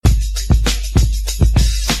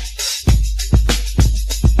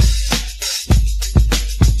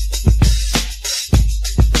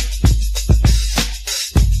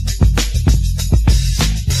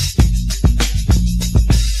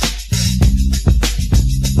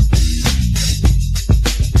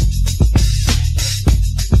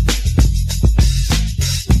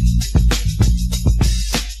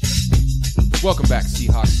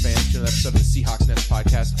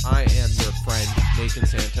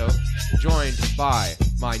Santo, joined by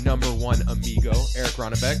my number one amigo, Eric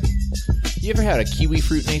Ronnebeck. You ever had a kiwi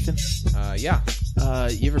fruit, Nathan? Yeah.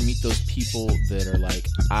 You ever meet those people that are like,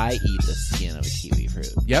 I eat the skin of a kiwi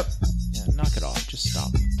fruit? Yep. Yeah, knock it off. Just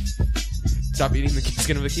stop. Stop eating the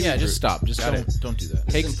skin of the kiwi Yeah, fruit. just stop. Just don't do that.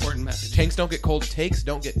 Takes Important message. Tanks don't get cold. Takes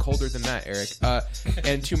don't get colder than that, Eric.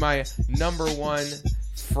 And to my number one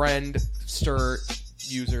friend, stir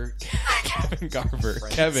user, Kevin Garver.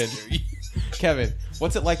 Kevin,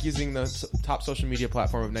 what's it like using the top social media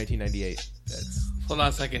platform of 1998? Hold on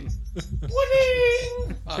a second.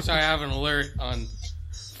 Oh, sorry, I have an alert on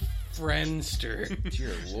Friendster.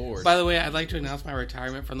 Dear Lord. By the way, I'd like to announce my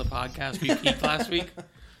retirement from the podcast. We peaked last week.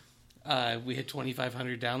 We hit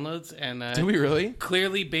 2,500 downloads, and Do we really?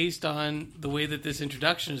 clearly, based on the way that this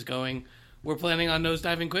introduction is going, we're planning on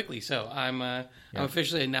nosediving quickly. So I'm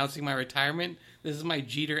officially announcing my retirement. This is my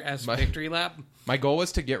Jeter-esque victory lap. My goal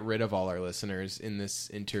was to get rid of all our listeners in this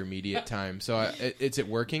intermediate time. So is it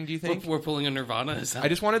working, do you think? We're pulling a Nirvana. I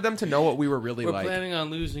just wanted them to know what we were really We're like. planning on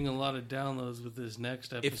losing a lot of downloads with this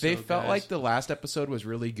next episode. If they felt guys. like the last episode was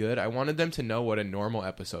really good, I wanted them to know what a normal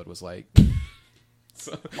episode was like.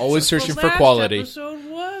 Always searching the for last quality. episode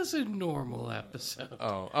was a normal episode.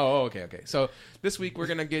 Okay. So this week we're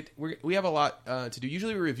gonna we have a lot to do.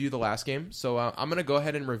 Usually we review the last game, so I'm gonna go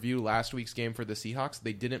ahead and review last week's game for the Seahawks.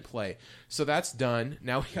 They didn't play, so that's done.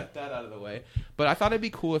 Now we got that out of the way. But I thought it'd be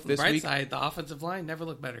cool if this Bright week. side, the offensive line never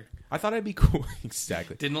looked better. I thought it'd be cool.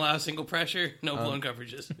 Exactly. Didn't allow a single pressure, no blown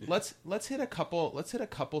coverages. Let's hit a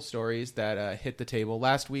couple stories that hit the table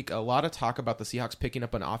last week. A lot of talk about the Seahawks picking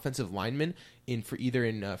up an offensive lineman in free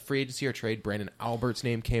agency or trade. Brandon Albert's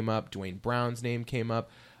name came up. Dwayne Brown's name came up.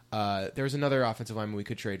 There was another offensive lineman we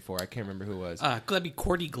could trade for. I can't remember who it was. Could that be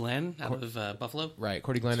Cordy Glenn out of Buffalo? Right,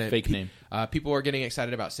 Cordy Glenn. Fake name. People are getting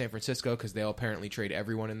excited about San Francisco because they'll apparently trade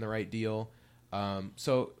everyone in the right deal.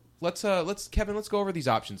 So let's Kevin, let's go over these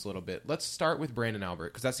options a little bit. Let's start with Brandon Albert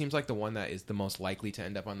because that seems like the one that is the most likely to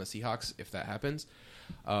end up on the Seahawks if that happens.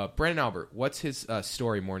 Brandon Albert, what's his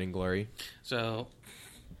story? Morning Glory. So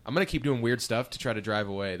I'm gonna keep doing weird stuff to try to drive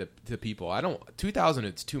away the people. 2,000.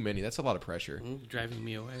 It's too many. That's a lot of pressure. driving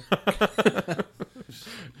me away.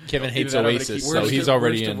 Kevin hates that, I'm gonna Oasis, keep- so he's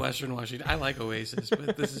already worst in. of Western Washington. I like Oasis,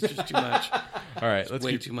 but this is just too much. All right,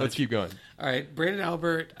 way too much. Let's keep going. All right, Brandon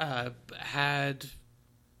Albert had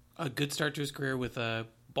a good start to his career with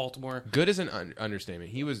Baltimore. Good is an understatement.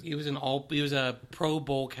 He was a Pro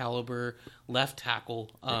Bowl caliber left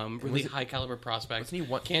tackle, really high caliber prospect. Wasn't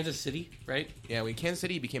he Kansas City, right? Yeah, when Kansas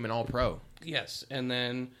City became an All-Pro. Yes, and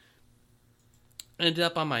then ended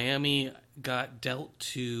up on Miami. Got dealt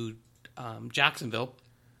to Jacksonville,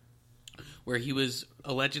 where he was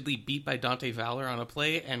allegedly beat by Dante Fowler on a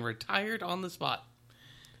play and retired on the spot.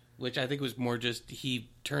 Which I think was more just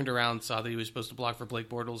he turned around, saw that he was supposed to block for Blake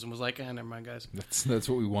Bortles, and was like, never mind, guys. That's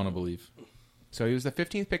what we want to believe. So he was the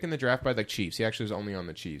 15th pick in the draft by the Chiefs. He actually was only on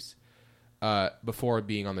the Chiefs before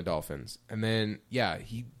being on the Dolphins. And then,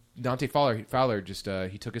 Dante Fowler just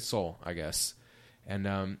he took his soul, I guess.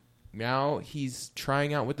 And now he's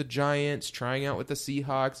trying out with the Giants, trying out with the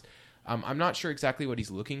Seahawks. I'm not sure exactly what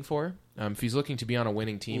he's looking for. If he's looking to be on a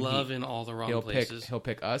winning team, In all the wrong places. He'll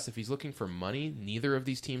pick us. If he's looking for money, neither of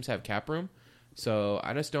these teams have cap room. So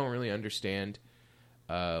I just don't really understand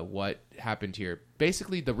what happened here.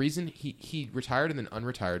 Basically, the reason he retired and then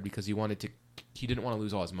unretired because he didn't want to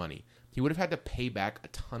lose all his money. He would have had to pay back a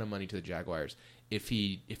ton of money to the Jaguars if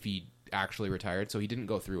he actually retired. So he didn't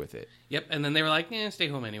go through with it. Yep, and then they were like, stay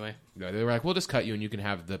home anyway. They were like, we'll just cut you and you can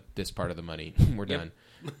have this part of the money. We're done.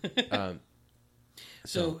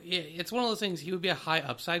 So it's one of those things. He would be a high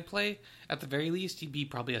upside play. At the very least, he'd be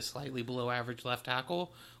probably a slightly below average left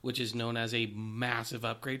tackle, which is known as a massive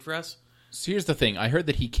upgrade for us. So here's the thing. I heard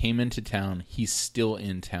that he came into town. He's still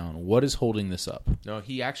in town. What is holding this up? No,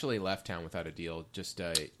 he actually left town without a deal just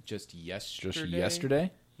yesterday. Just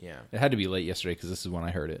yesterday? Yeah. It had to be late yesterday because this is when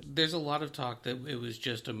I heard it. There's a lot of talk that it was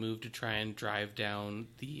just a move to try and drive down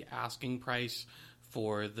the asking price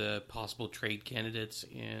for the possible trade candidates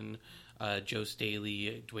in Joe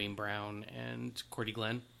Staley, Dwayne Brown, and Cordy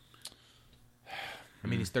Glenn. I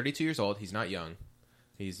mean, he's 32 years old. He's not young.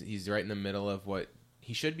 He's right in the middle of what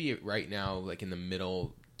he should be right now, like in the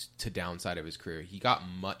middle to downside of his career. He got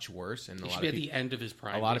much worse, and He should be at the end of his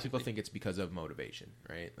prime. A lot of people think it's because of motivation,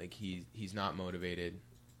 right? Like he's not motivated.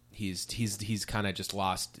 He's kind of just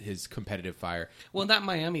lost his competitive fire. Well, that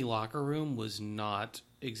Miami locker room was not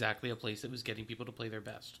exactly a place that was getting people to play their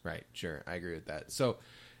best. Right. Sure, I agree with that. So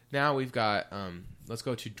now we've got. Let's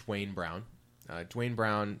go to Dwayne Brown. Dwayne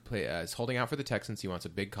Brown is holding out for the Texans. He wants a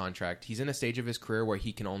big contract. He's in a stage of his career where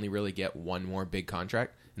he can only really get one more big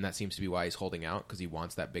contract. and that seems to be why he's holding out, because he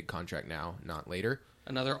wants that big contract now, not later.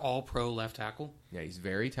 Another all-pro left tackle. Yeah, he's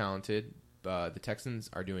very talented. The Texans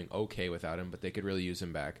are doing okay without him, but they could really use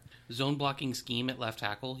him back. Zone blocking scheme at left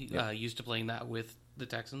tackle. Used to playing that with the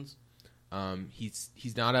Texans.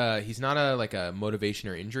 He's not a like a motivation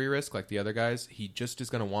or injury risk like the other guys. He just is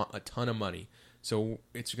going to want a ton of money. So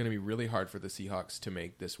it's going to be really hard for the Seahawks to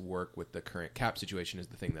make this work with the current cap situation. Is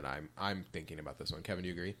the thing that I'm thinking about this one. Kevin, do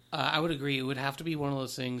you agree? I would agree. It would have to be one of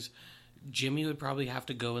those things. Jimmy would probably have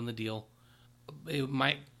to go in the deal. It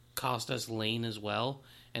might cost us Lane as well,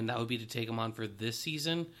 and that would be to take him on for this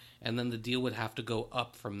season, and then the deal would have to go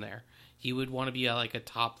up from there. He would want to be like a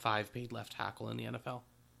top 5 paid left tackle in the NFL.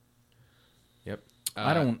 Yep.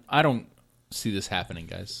 I don't see this happening,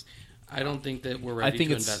 guys. I don't think that we're ready to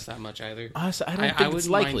invest that much either. Honestly, I don't think it's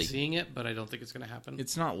likely. I wouldn't mind seeing it, but I don't think it's going to happen.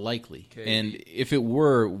 It's not likely. Okay. And if it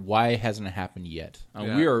were, why hasn't it happened yet?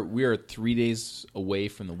 We are 3 days away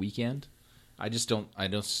from the weekend. I just don't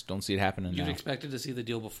see it happening You'd now. expected to see the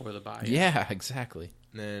deal before the bye. Yeah, exactly.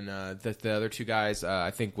 And then the other two guys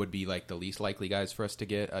I think would be like the least likely guys for us to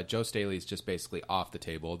get. Joe Staley's just basically off the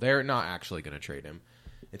table. They're not actually going to trade him.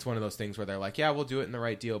 It's one of those things where they're like, yeah, we'll do it in the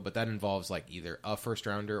right deal, but that involves like either a first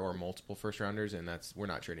rounder or multiple first rounders, and we're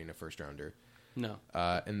not trading a first rounder. No.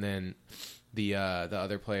 And then the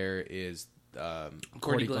other player is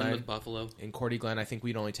Cordy Glenn with Buffalo. And Cordy Glenn, I think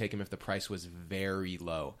we'd only take him if the price was very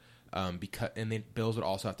low. And the Bills would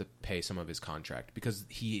also have to pay some of his contract because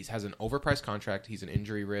he has an overpriced contract. He's an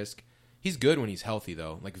injury risk. He's good when he's healthy,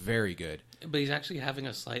 though, like very good. But he's actually having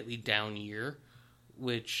a slightly down year,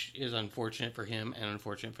 which is unfortunate for him and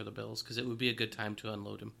unfortunate for the Bills because it would be a good time to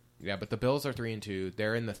unload him. Yeah, but the Bills are 3-2.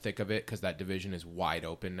 They're in the thick of it because that division is wide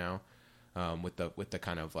open now. With the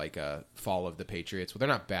kind of like fall of the Patriots. Well, they're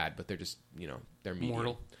not bad, but they're just they're medium.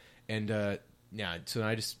 Mortal. And so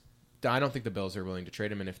I don't think the Bills are willing to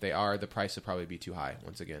trade him, and if they are, the price would probably be too high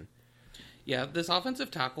once again. Yeah, this offensive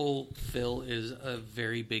tackle fill is a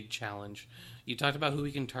very big challenge. You talked about who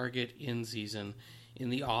we can target in season. In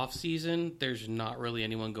the off season, there's not really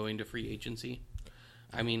anyone going to free agency.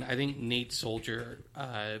 I mean, I think Nate Soldier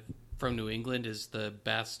from New England is the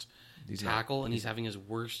best tackle, and he's having his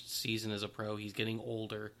worst season as a pro. He's getting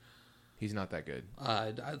older. He's not that good.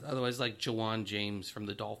 Otherwise, like Jawan James from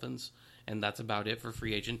the Dolphins, and that's about it for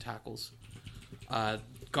free agent tackles.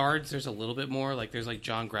 Guards, there's a little bit more. Like there's like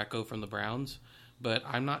John Greco from the Browns, but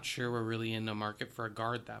I'm not sure we're really in the market for a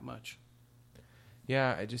guard that much.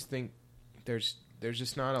 Yeah, I just think there's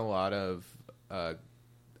just not a lot of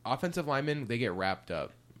offensive linemen. They get wrapped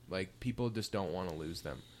up. Like people just don't want to lose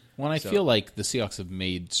them. Well, I feel like the Seahawks have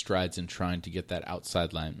made strides in trying to get that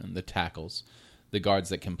outside lineman, the tackles, the guards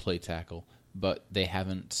that can play tackle, but they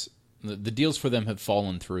haven't. The deals for them have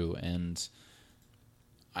fallen through, and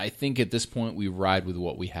I think at this point we ride with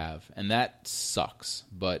what we have, and that sucks,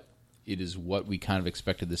 but it is what we kind of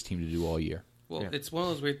expected this team to do all year. Well, It's one of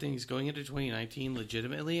those weird things. Going into 2019,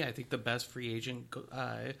 legitimately, I think the best free agent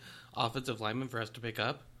offensive lineman for us to pick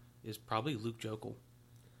up is probably Luke Joeckel.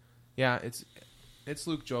 Yeah, it's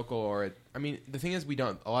Luke Joeckel, or the thing is, we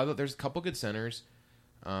don't. There's a couple good centers,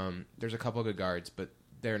 there's a couple good guards, but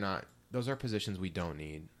they're not. Those are positions we don't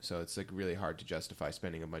need, so it's like really hard to justify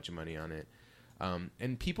spending a bunch of money on it.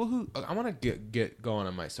 And people who I want to get going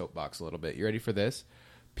on my soapbox a little bit. You ready for this?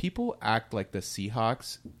 People act like the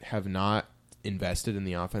Seahawks have not invested in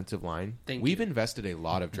the offensive line. We've invested a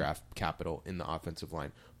lot of draft capital in the offensive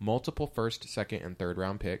line, multiple first, second, and third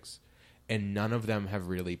round picks. And none of them have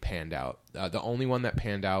really panned out. The only one that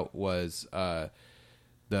panned out was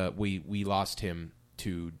we lost him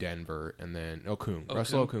to Denver, and then Okung.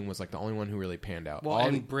 Russell Okung was like the only one who really panned out. Well,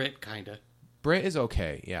 and Britt kind of. Britt is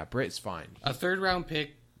okay. Yeah, Britt's fine. A third round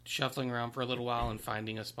pick shuffling around for a little while and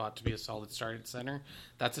finding a spot to be a solid starting center,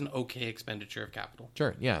 that's an okay expenditure of capital.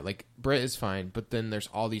 Sure, yeah, like Britt is fine, but then there's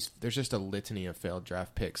there's just a litany of failed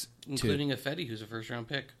draft picks. Including Ifedi, who's a first round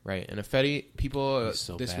pick. Right, and Ifedi, people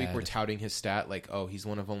this week were touting his stat like, oh, he's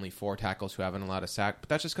one of only 4 tackles who haven't allowed a sack, but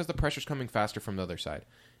that's just because the pressure's coming faster from the other side.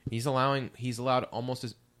 He's allowed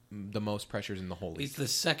almost the most pressures in the whole league. He's the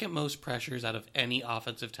second most pressures out of any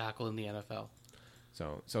offensive tackle in the NFL.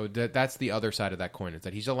 So that's the other side of that coin, is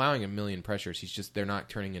that he's allowing a million pressures. They're not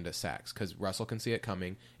turning into sacks because Russell can see it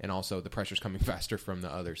coming, and also the pressure's coming faster from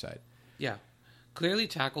the other side. Yeah. Clearly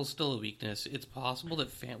tackle's still a weakness. It's possible that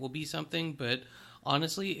Fant will be something, but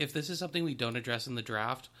honestly, if this is something we don't address in the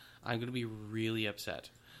draft, I'm going to be really upset.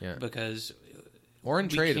 Yeah. Because Or in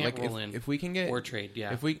we trade, can't like roll in if we can get or trade.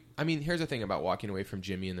 Yeah, I mean, here's the thing about walking away from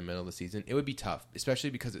Jimmy in the middle of the season. It would be tough,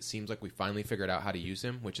 especially because it seems like we finally figured out how to use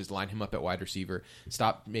him, which is line him up at wide receiver,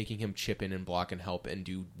 stop making him chip in and block and help and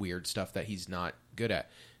do weird stuff that he's not good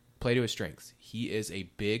at. Play to his strengths. He is a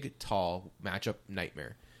big, tall matchup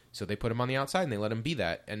nightmare. So they put him on the outside and they let him be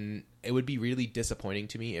that. And it would be really disappointing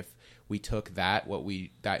to me if we took that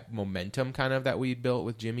momentum kind of that we built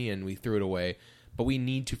with Jimmy and we threw it away. But we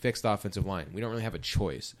need to fix the offensive line. We don't really have a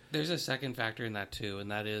choice. there's a second factor in that too,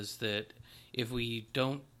 and that is that if we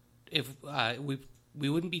don't, if we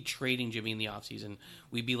wouldn't be trading Jimmy in the offseason,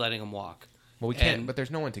 we'd be letting him walk. Well, we can't, but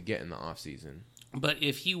there's no one to get in the offseason. But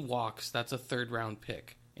if he walks, that's a third-round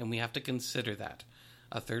pick, and we have to consider that.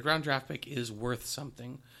 A third-round draft pick is worth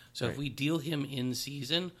something. So if we deal him in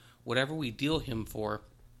season, whatever we deal him for,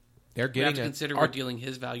 They're we have getting to consider we're dealing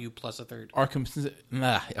his value plus a third. Are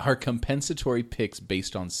compensatory picks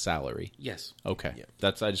based on salary? Yes. Okay, Yeah.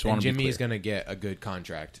 that's. I just and want to be Jimmy clear. is going to get a good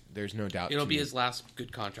contract. There's no doubt. It'll to be me. his last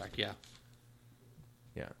good contract, yeah.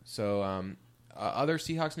 Yeah. So other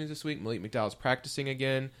Seahawks news this week: Malik McDowell's practicing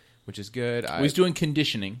again, which is good. He's doing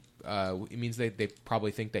conditioning. It means they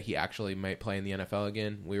probably think that he actually might play in the NFL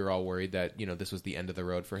again. We were all worried that this was the end of the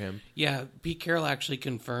road for him. Yeah, Pete Carroll actually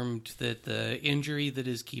confirmed that the injury that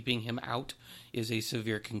is keeping him out is a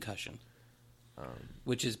severe concussion,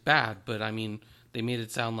 which is bad, but I mean, they made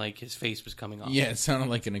it sound like his face was coming off. Yeah, it sounded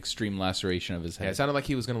like an extreme laceration of his head. Yeah, it sounded like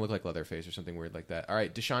he was going to look like Leatherface or something weird like that. All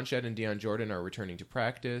right, Deshaun Shedd and Deion Jordan are returning to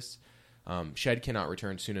practice. Shedd cannot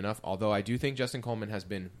return soon enough, although I do think Justin Coleman has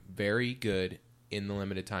been very good in the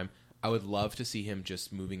limited time. I would love to see him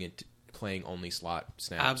just moving into playing only slot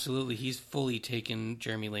snaps. Absolutely. He's fully taken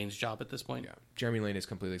Jeremy Lane's job at this point. Yeah, Jeremy Lane is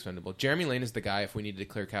completely expendable. Jeremy Lane is the guy, if we needed to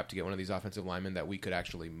clear cap to get one of these offensive linemen, that we could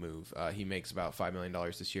actually move. He makes about $5 million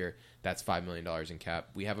this year. That's $5 million in cap.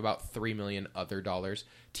 We have about $3 million other dollars.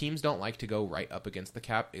 Teams don't like to go right up against the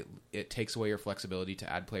cap. It takes away your flexibility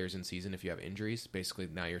to add players in season if you have injuries. Basically,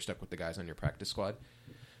 now you're stuck with the guys on your practice squad.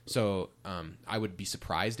 So I would be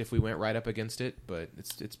surprised if we went right up against it, but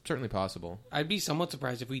it's certainly possible. I'd be somewhat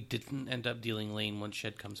surprised if we didn't end up dealing Lane once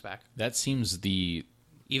Shedd comes back. That seems Even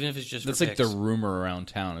if it's just that's for like picks. the rumor around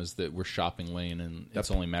town is that we're shopping Lane and it's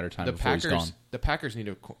only a matter of time The before he's gone. Packers need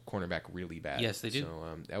a cornerback really bad. Yes, they do.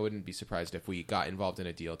 So I wouldn't be surprised if we got involved in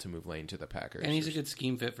a deal to move Lane to the Packers. And he's a good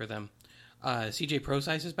scheme fit for them. CJ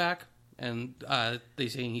Procise is back, and they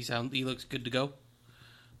saying he looks good to go.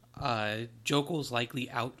 Jokel's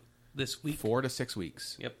likely out this week. 4 to 6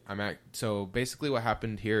 weeks. Yep. So basically what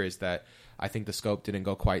happened here is that I think the scope didn't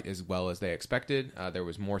go quite as well as they expected. There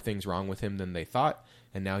was more things wrong with him than they thought,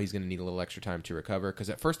 and now he's going to need a little extra time to recover, because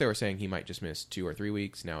at first they were saying he might just miss 2 or 3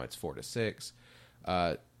 weeks. Now it's 4 to 6.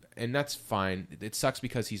 And that's fine. It sucks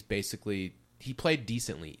because he played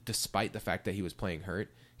decently despite the fact that he was playing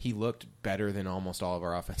hurt. He looked better than almost all of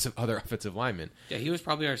our other offensive linemen. Yeah, he was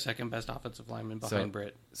probably our second best offensive lineman behind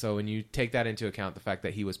Britt. So when you take that into account, the fact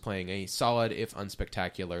that he was playing a solid, if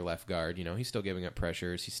unspectacular, left guard, he's still giving up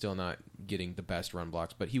pressures. He's still not getting the best run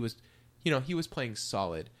blocks, but he was playing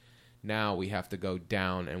solid. Now we have to go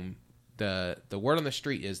down, and the word on the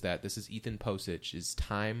street is that this is Ethan Posich'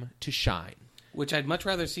 time to shine. Which I'd much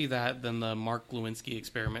rather see that than the Mark Lewinsky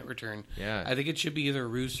experiment return. Yeah. I think it should be either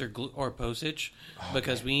Roos or Posich,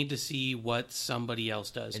 because we need to see what somebody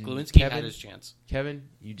else does. And Lewinsky had his chance. Kevin,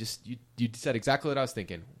 you said exactly what I was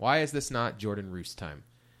thinking. Why is this not Jordan Roos time?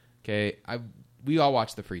 Okay, we all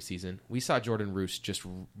watched the preseason. We saw Jordan Roos just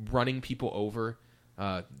running people over,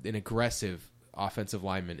 an aggressive offensive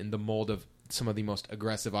lineman in the mold of some of the most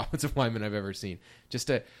aggressive offensive linemen I've ever seen. Just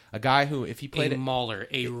a guy who, if he played a mauler,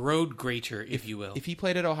 a road grater, if you will. If he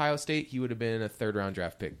played at Ohio State, he would have been a 3rd-round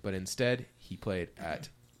draft pick. But instead, he played at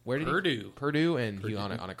Purdue, and he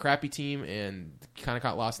on a crappy team and kind of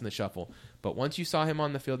got lost in the shuffle. But once you saw him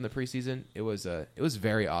on the field in the preseason, it was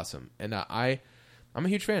very awesome. And I'm a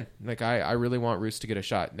huge fan. Like I really want Roos to get a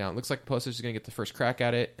shot. Now it looks like Postage is going to get the first crack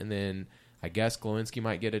at it, and then I guess Glowinski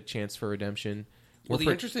might get a chance for redemption. Well,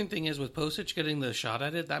 the interesting thing is with Postage getting the shot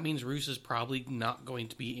at it, that means Roos is probably not going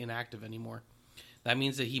to be inactive anymore. That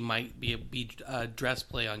means that he might be dress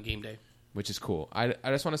play on game day, which is cool. I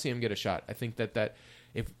just want to see him get a shot. I think that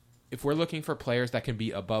if we're looking for players that can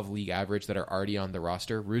be above league average that are already on the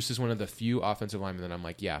roster, Roos is one of the few offensive linemen that I'm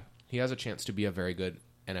like, yeah, he has a chance to be a very good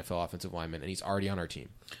NFL offensive lineman, and he's already on our team.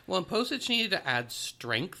 Well, and Postage needed to add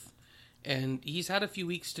strength, and he's had a few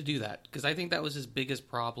weeks to do that, because I think that was his biggest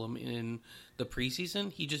problem in the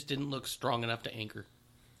preseason. He just didn't look strong enough to anchor.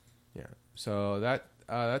 Yeah. So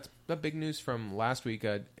that's the big news from last week.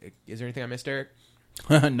 Is there anything I missed, Eric?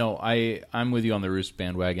 No, I'm with you on the Roos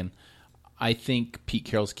bandwagon. I think Pete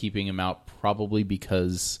Carroll's keeping him out probably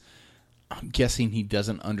because I'm guessing he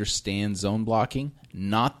doesn't understand zone blocking.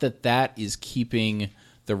 Not that is keeping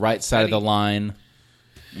the right side of the line,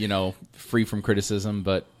 free from criticism,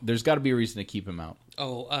 but there's got to be a reason to keep him out.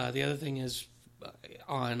 Oh, the other thing is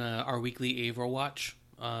on our weekly Averill Watch,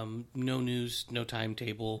 no news, no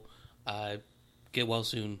timetable. Get well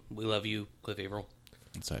soon. We love you, Cliff Averill.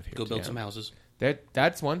 That's what I've heard. Go build some houses.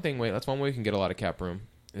 That's one thing. That's one way we can get a lot of cap room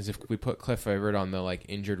is if we put Cliff Everett on the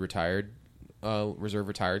injured retired, reserve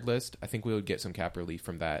retired list. I think we would get some cap relief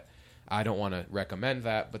from that. I don't want to recommend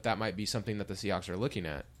that, but that might be something that the Seahawks are looking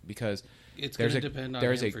at because it's going to depend on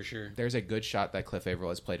him for sure. There's a good shot that Cliff Averill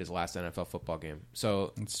has played his last NFL football game.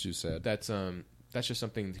 So it's too sad. That's just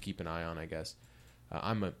something to keep an eye on, I guess.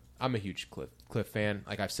 I'm a huge Cliff fan.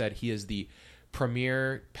 Like I've said, he is the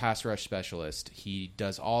premier pass rush specialist. He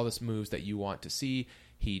does all the moves that you want to see.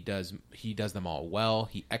 He does them all well.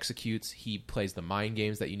 He executes. He plays the mind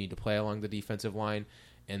games that you need to play along the defensive line.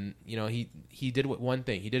 And, he did one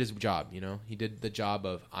thing. He did his job, He did the job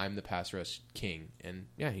of I'm the pass rush king. And,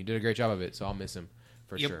 yeah, he did a great job of it, so I'll miss him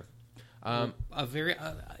for sure. A very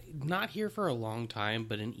not here for a long time,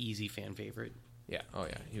 but an easy fan favorite. Yeah. Oh,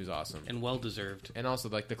 yeah. He was awesome. And well-deserved. And also,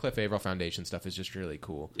 the Cliff Averill Foundation stuff is just really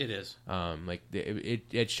cool. It is.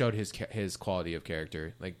 It showed his quality of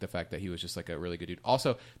character. Like, the fact that he was just, a really good dude.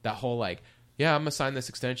 Also, that whole, I'm going to sign this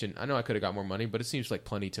extension. I know I could have got more money, but it seems like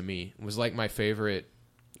plenty to me. It was, my favorite.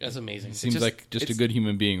 That's amazing. Seems like just a good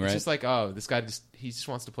human being, right? It's just this guy he just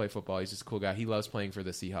wants to play football. He's just a cool guy. He loves playing for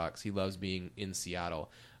the Seahawks. He loves being in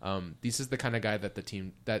Seattle. This is the kind of guy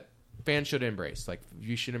that fans should embrace.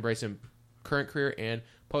 You should embrace him current career and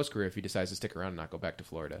post career if he decides to stick around and not go back to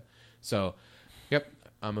Florida. So, yep,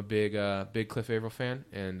 I'm a big Cliff Averill fan,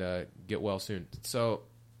 and get well soon. So,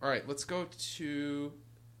 all right, let's go to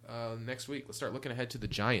next week. Let's start looking ahead to the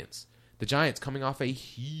Giants. The Giants coming off a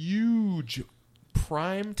huge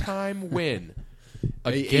primetime win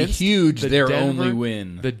against their only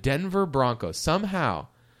win. The Denver Broncos. Somehow,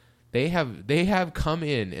 they have come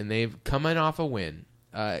in and they've come in off a win.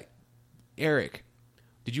 Eric,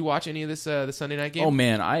 did you watch any of this the Sunday night game? Oh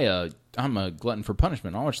man, I'm a glutton for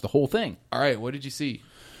punishment. I watched the whole thing. All right, what did you see?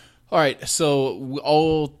 All right, so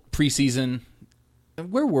all preseason,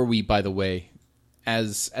 where were we, by the way,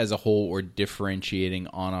 as a whole, or differentiating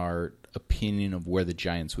on our opinion of where the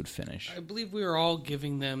Giants would finish? I believe we were all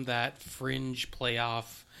giving them that fringe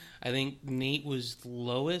playoff. I think Nate was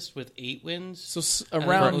lowest with 8 wins. So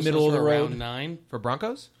around middle of the road. Around 9. For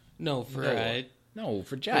Broncos? No, for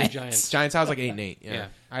for Giants. Giants, I was 8-8. Yeah.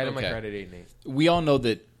 I had them okay. right at 8-8. We all know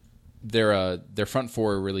that their front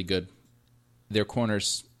four are really good. Their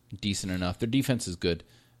corners decent enough. Their defense is good.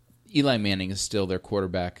 Eli Manning is still their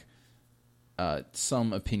quarterback.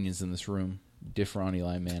 Some opinions in this room differ on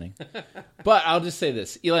Eli Manning. But I'll just say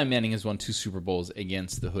this. Eli Manning has won 2 Super Bowls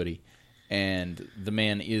against the Hoodie, and the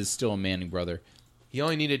man is still a Manning brother. He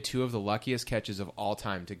only needed 2 of the luckiest catches of all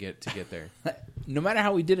time to get there. No matter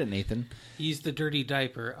how he did it, Nathan. He's the dirty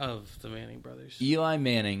diaper of the Manning brothers. Eli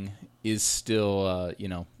Manning is still,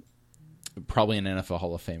 probably an NFL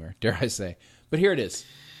Hall of Famer, dare I say. But here it is.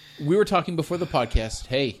 We were talking before the podcast.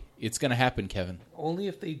 Hey, it's going to happen, Kevin. Only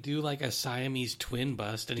if they do a Siamese twin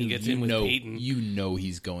bust and he gets in with Peyton. You know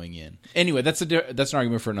he's going in. Anyway, that's an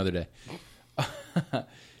argument for another day.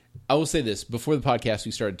 I will say this. Before the podcast,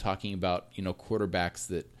 we started talking about, quarterbacks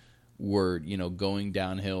that were, going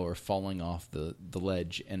downhill or falling off the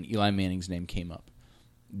ledge, and Eli Manning's name came up.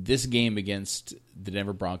 This game against the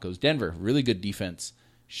Denver Broncos, Denver, really good defense,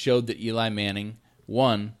 showed that Eli Manning,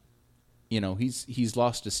 one, he's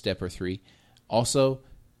lost a step or 3. Also,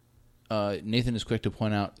 Nathan is quick to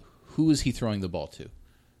point out, who is he throwing the ball to?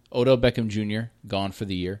 Odell Beckham Jr., gone for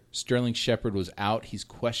the year. Sterling Shepard was out. He's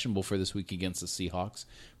questionable for this week against the Seahawks.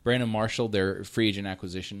 Brandon Marshall, their free agent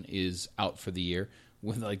acquisition, is out for the year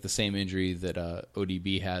with the same injury that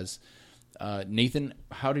ODB has. Nathan,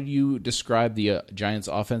 how did you describe the Giants'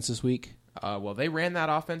 offense this week? Well, they ran that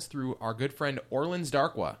offense through our good friend Orleans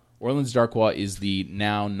Darkwa. Orleans Darkwa is the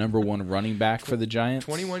now number 1 running back for the Giants.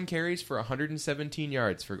 21 carries for 117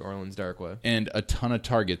 yards for Orleans Darkwa. And a ton of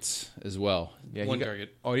targets as well. Yeah, one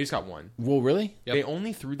target. Oh, he's got 1. Well, really? Yep. They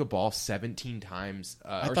only threw the ball 17 times.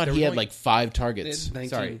 I thought he had 5 targets. 19,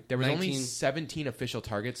 sorry, there was only 17 official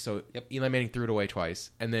targets, so Eli Manning threw it away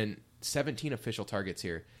twice. And then 17 official targets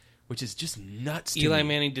here, which is just nuts to Eli me.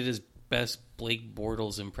 Manning did his best Blake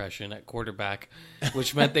Bortles impression at quarterback,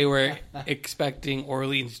 which meant they were expecting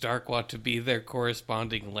Orleans Darkwa to be their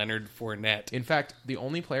corresponding Leonard Fournette. In fact, the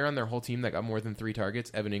only player on their whole team that got more than 3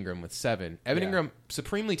 targets, Evan Ingram with 7. Evan Ingram,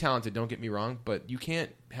 supremely talented, don't get me wrong, but you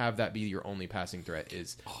can't have that be your only passing threat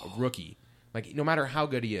is a rookie. Like, no matter how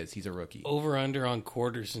good he is, he's a rookie. Over under on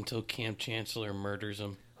quarters until Cam Chancellor murders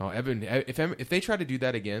him. Oh, if they try to do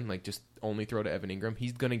that again, like just only throw to Evan Ingram,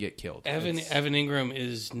 he's gonna get killed. Evan Ingram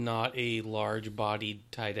is not a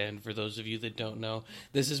large-bodied tight end. For those of you that don't know,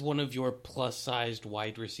 this is one of your plus-sized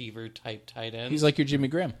wide receiver type tight ends. He's like your Jimmy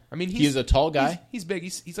Graham. I mean, he's a tall guy. He's big.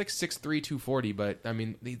 He's like 6'3", 240, but I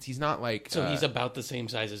mean, he's not like. So he's about the same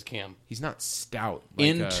size as Cam. He's not stout. Like,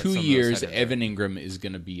 In some 2 of those years, tight ends are. Evan Ingram is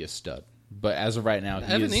going to be a stud. But as of right now,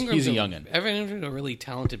 he's a youngin'. Evan Ingram's a really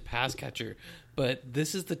talented pass catcher, but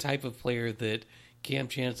this is the type of player that Cam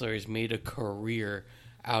Chancellor has made a career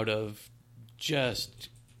out of just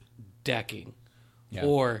decking. Yeah.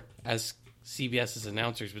 Or, as CBS's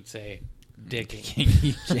announcers would say,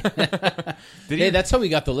 dicking. Hey, that's how we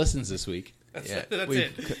got the listens this week. That's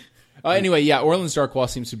it. Anyway, yeah, Orleans Darkwa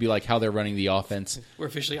seems to be like how they're running the offense. We're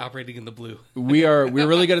officially operating in the blue. We're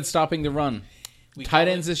really good at stopping the run. Tight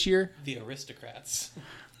ends this year? The aristocrats.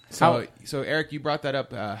 So Eric, you brought that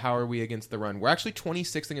up. How are we against the run? We're actually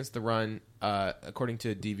 26th against the run, according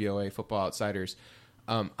to DVOA Football Outsiders.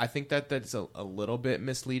 I think that's a little bit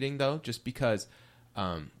misleading, though, just because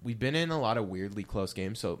we've been in a lot of weirdly close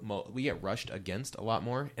games, so we get rushed against a lot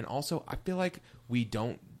more. And also, I feel like we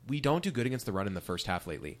don't do good against the run in the first half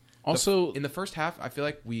lately. Also, in the first half, I feel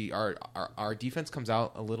like our defense comes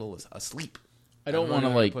out a little asleep. I don't want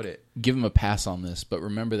to give him a pass on this, but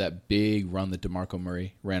remember that big run that DeMarco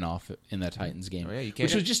Murray ran off in that Titans game,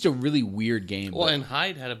 which was just a really weird game. Well, and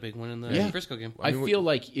Hyde had a big one in the Frisco game. I feel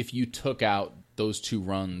like if you took out those two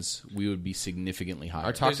runs, we would be significantly higher.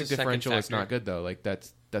 Our toxic differential is not good, though. Like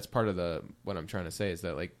that's part of what I'm trying to say is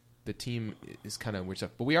that like the team is kind of weird stuff.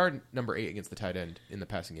 But we are number 8 against the tight end in the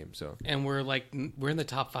passing game. So and we're in the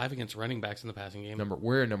top 5 against running backs in the passing game.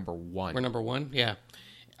 We're number 1. We're number 1. Yeah.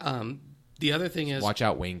 The other thing is... Watch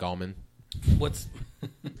out, Wayne Gallman. What's...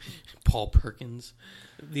 Paul Perkins.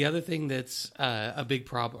 The other thing that's a big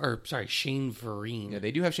problem... Or, sorry, Shane Vereen. Yeah, they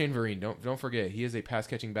do have Shane Vereen. Don't forget. He is a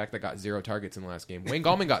pass-catching back that got 0 targets in the last game. Wayne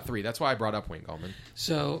Gallman got 3. That's why I brought up Wayne Gallman.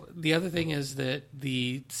 So, the other thing is that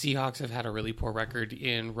the Seahawks have had a really poor record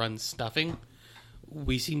in run stuffing.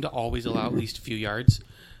 We seem to always allow at least a few yards.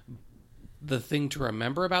 The thing to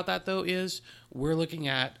remember about that, though, is we're looking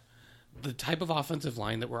at the type of offensive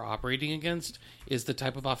line that we're operating against is the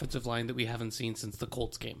type of offensive line that we haven't seen since the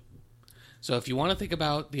Colts game. So if you want to think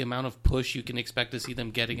about the amount of push you can expect to see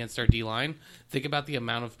them get against our D-line, think about the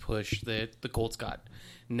amount of push that the Colts got.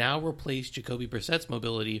 Now replace Jacoby Brissett's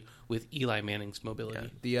mobility with Eli Manning's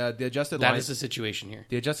mobility. Yeah. The adjusted that line is the situation here.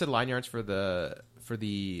 The adjusted line yards for the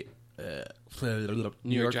New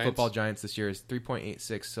York Football Giants this year is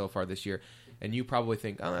 3.86 so far this year. And you probably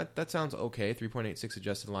think, oh, that sounds okay, 3.86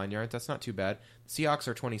 adjusted line yards. That's not too bad. Seahawks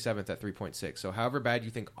are 27th at 3.6. So however bad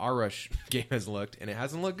you think our rush game has looked, and it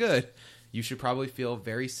hasn't looked good, you should probably feel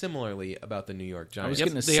very similarly about the New York Giants. I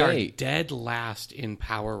was going to they say, are dead last in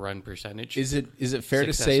power run percentage. Is it fair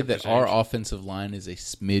to say that our offensive line is a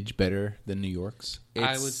smidge better than New York's?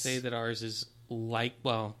 I would say that ours is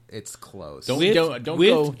it's close. Don't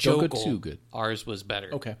go too good. Ours was better.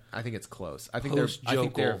 Okay, I think it's close. I think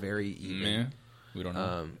they're very even. We don't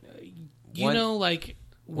know.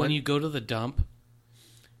 When you go to the dump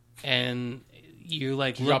and you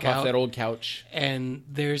drop off that old couch and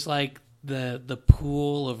there's the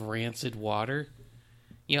pool of rancid water.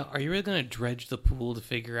 Are you really going to dredge the pool to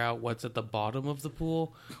figure out what's at the bottom of the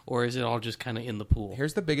pool, or is it all just kind of in the pool?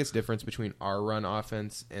 Here's the biggest difference between our run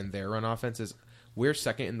offense and their run offense is we're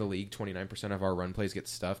second in the league. 29% of our run plays get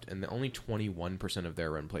stuffed, and only 21% of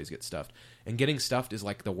their run plays get stuffed. And getting stuffed is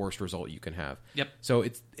like the worst result you can have. Yep. So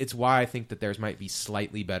it's why I think that theirs might be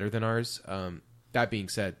slightly better than ours. That being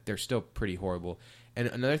said, they're still pretty horrible. And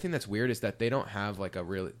another thing that's weird is that they don't have like a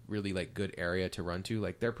really like good area to run to.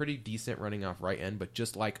 Like they're pretty decent running off right end, but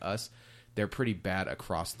just like us, they're pretty bad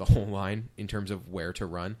across the whole line in terms of where to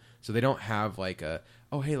run. So they don't have like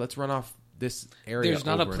hey, let's run off this area. There's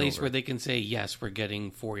not a place where they can say, yes, we're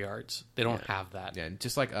getting 4 yards. They don't have that. Yeah,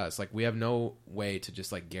 just like us. Like we have no way to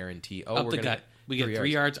just like guarantee, up the gut. We get 3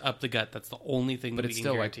 yards up the gut. That's the only thing that we can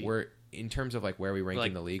guarantee. But it's still like we're, in terms of like where we rank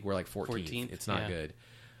in the league, we're like 14th. It's not good.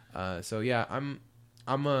 So yeah,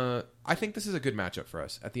 I think this is a good matchup for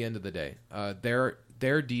us at the end of the day.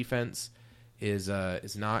 Their defense is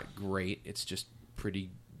not great. It's just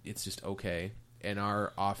okay. And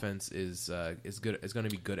our offense is good. Is going to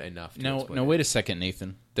be good enough. Now wait a second,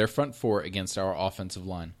 Nathan. Their front four against our offensive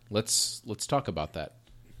line. Let's talk about that,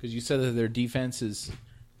 because you said that their defense is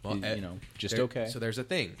okay. So there's a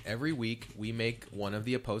thing. Every week we make one of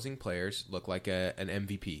the opposing players look like an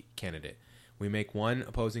MVP candidate. We make one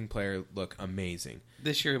opposing player look amazing.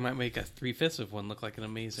 This year we might make a 3/5 of one look like an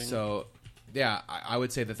amazing. So yeah, I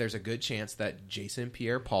would say that there's a good chance that Jason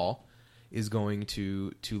Pierre-Paul is going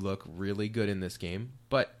to look really good in this game,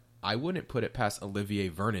 but I wouldn't put it past Olivier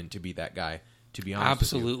Vernon to be that guy, to be honest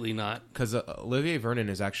Absolutely not. Because Olivier Vernon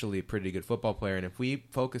is actually a pretty good football player, and if we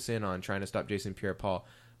focus in on trying to stop Jason Pierre-Paul,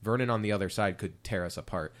 Vernon on the other side could tear us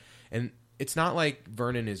apart. And it's not like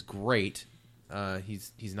Vernon is great.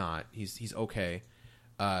 He's not. He's okay.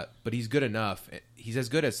 But he's good enough. He's as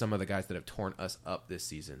good as some of the guys that have torn us up this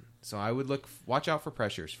season. So I would watch out for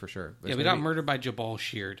pressures for sure. We got murdered by Jabal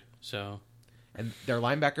Sheard. So, and their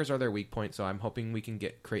linebackers are their weak point. So I'm hoping we can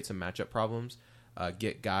create some matchup problems.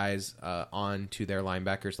 Get guys on to their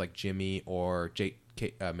linebackers like Jimmy or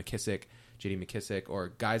J.D. McKissick, or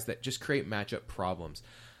guys that just create matchup problems.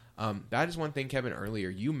 That is one thing, Kevin, earlier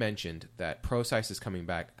you mentioned that Prosise is coming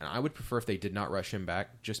back, and I would prefer if they did not rush him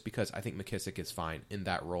back, just because I think McKissick is fine in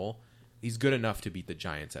that role. He's good enough to beat the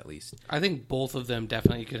Giants, at least. I think both of them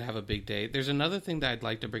definitely could have a big day. There's another thing that I'd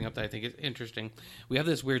like to bring up that I think is interesting. We have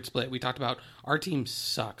this weird split. We talked about our team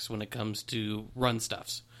sucks when it comes to run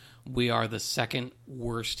stuffs. We are the second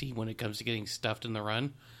worst team when it comes to getting stuffed in the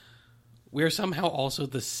run. We're somehow also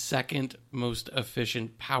the second most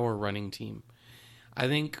efficient power running team. I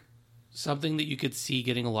think something that you could see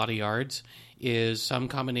getting a lot of yards is some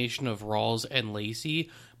combination of Rawls and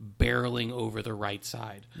Lacey barreling over the right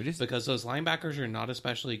side. Because those linebackers are not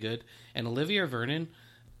especially good. And Olivier Vernon,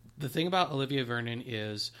 the thing about Olivier Vernon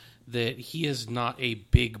is that he is not a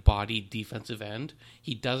big-bodied defensive end.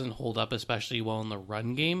 He doesn't hold up especially well in the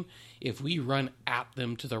run game. If we run at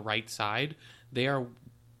them to the right side,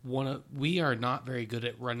 we are not very good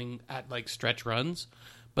at running at like stretch runs.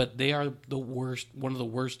 But they are one of the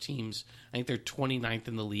worst teams. I think they're 29th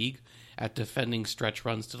in the league at defending stretch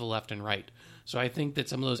runs to the left and right. So I think that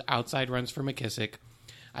some of those outside runs for McKissick,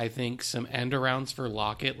 I think some end arounds for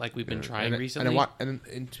Lockett, like we've been trying recently.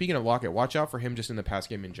 And speaking of Lockett, watch out for him just in the pass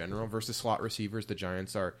game in general. Versus slot receivers, the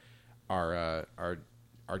Giants are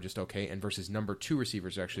just okay, and versus number 2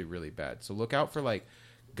 receivers are actually really bad. So look out for like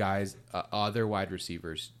guys, other wide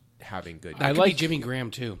receivers having good. I like Jimmy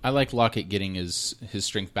Graham too. I like Lockett getting his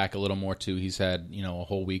strength back a little more too. He's had a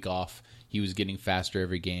whole week off. He was getting faster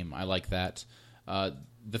every game. I like that.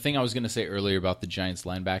 The thing I was going to say earlier about the Giants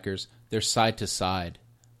linebackers, they're side to side.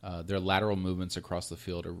 Their lateral movements across the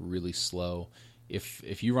field are really slow.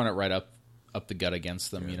 If you run it right up the gut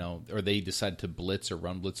against them, or they decide to blitz or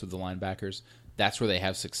run blitz with the linebackers, that's where they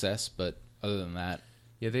have success. But other than that,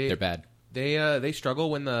 they're bad. They struggle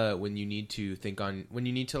when you need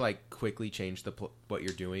to like quickly change what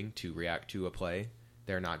you're doing to react to a play.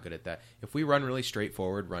 They're not good at that. If we run really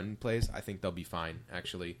straightforward run plays, I think they'll be fine.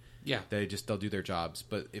 Actually, yeah, they'll do their jobs.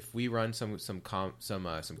 But if we run some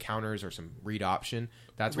counters or some read option,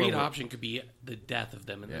 read option could be the death of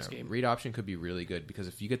them in this game. Read option could be really good because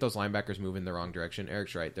if you get those linebackers moving the wrong direction,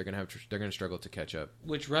 Eric's right. They're gonna struggle to catch up.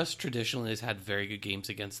 Which Russ traditionally has had very good games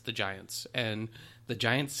against the Giants, and the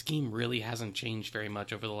Giants scheme really hasn't changed very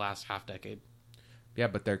much over the last half decade. Yeah,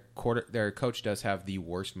 but their coach does have the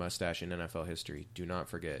worst mustache in NFL history. Do not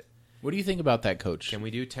forget. What do you think about that, Coach? Can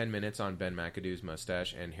we do 10 minutes on Ben McAdoo's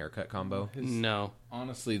mustache and haircut combo? No.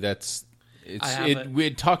 Honestly,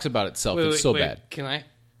 it talks about itself. It's so bad. Can I?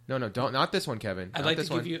 No, don't. Not this one, Kevin. I'd like to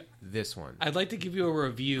give you this one. I'd like to give you a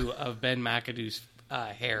review of Ben McAdoo's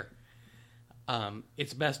hair.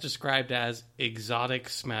 It's best described as exotic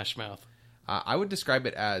smash mouth. I would describe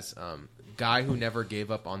it as guy who never gave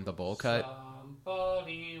up on the bowl cut.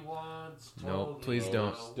 Somebody once told No, please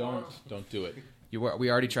don't. Don't do it. We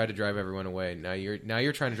already tried to drive everyone away. Now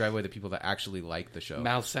you're trying to drive away the people that actually like the show.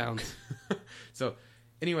 Mouth sounds. So,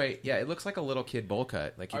 anyway, yeah, it looks like a little kid bowl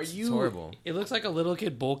cut. Like it's horrible. It looks like a little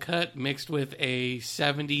kid bowl cut mixed with a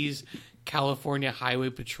 70s California Highway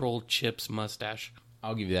Patrol Chips mustache.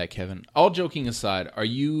 I'll give you that, Kevin. All joking aside, are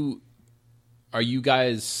you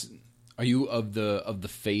guys of the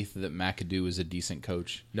faith that McAdoo is a decent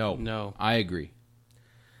coach? No. I agree.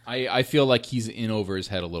 I feel like he's in over his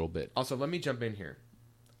head a little bit. Also, let me jump in here.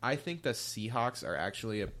 I think the Seahawks are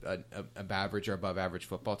actually a average or above average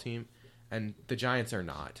football team, and the Giants are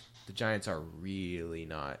not. The Giants are really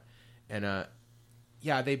not. And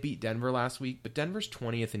they beat Denver last week, but Denver's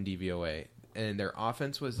 20th in DVOA, and their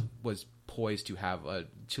offense was poised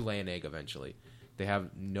to lay an egg eventually. They have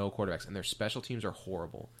no quarterbacks, and their special teams are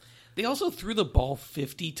horrible. They also threw the ball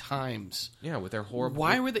 50 times. Yeah, with their horrible.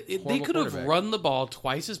 Why were they? They could have run the ball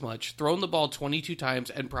twice as much, thrown the ball 22 times,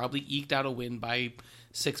 and probably eked out a win by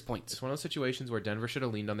 6 points. It's one of those situations where Denver should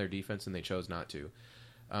have leaned on their defense, and they chose not to,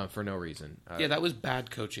 for no reason. That was bad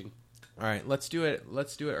coaching. All right, let's do it.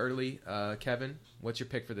 Let's do it early. Kevin, what's your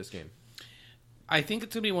pick for this game? I think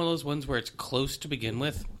it's going to be one of those ones where it's close to begin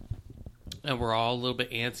with, and we're all a little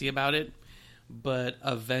bit antsy about it. But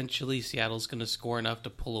eventually, Seattle's going to score enough to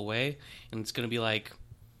pull away, and it's going to be like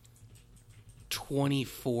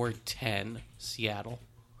 24-10 Seattle.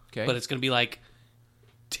 Okay. But it's going to be like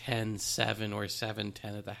 10-7 or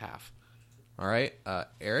 7-10 at the half. All right.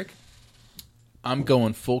 Eric? I'm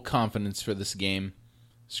going full confidence for this game.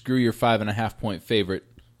 Screw your 5.5 point favorite.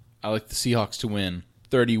 I like the Seahawks to win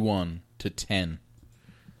 31-10.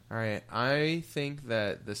 All right. I think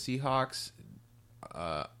that the Seahawks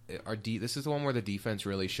this is the one where the defense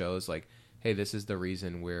really shows, like, hey, this is the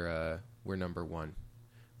reason we're number one.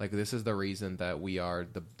 Like, this is the reason that we are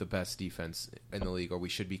the best defense in the league, or we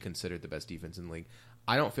should be considered the best defense in the league.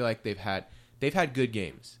 I don't feel like they've had good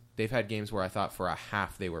games. They've had games where I thought for a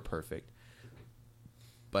half they were perfect.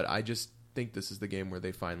 But I just think this is the game where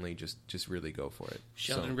they finally just really go for it.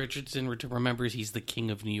 Sheldon Richardson remembers he's the king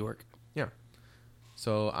of New York. Yeah.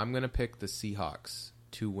 So I'm going to pick the Seahawks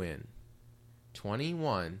to win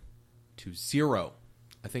 21-0.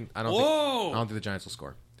 I don't think the Giants will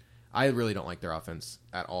score. I really don't like their offense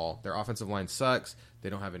at all. Their offensive line sucks. They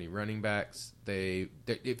don't have any running backs.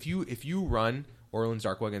 If you run Orleans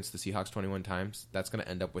Darkwa against the Seahawks 21 times, that's going to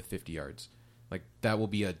end up with 50 yards. Like, that will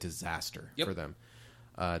be a disaster for them.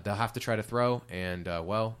 They'll have to try to throw, and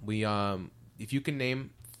if you can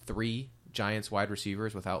name 3 Giants wide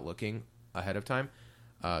receivers without looking ahead of time,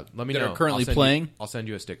 let me know. That are currently playing. I'll send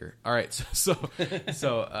you a sticker. All right, so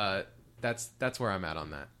that's where I'm at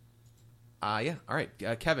on that. Yeah. All right,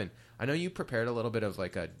 Kevin. I know you prepared a little bit of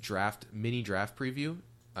like a mini draft preview,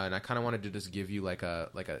 and I kind of wanted to just give you like a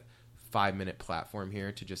 5-minute platform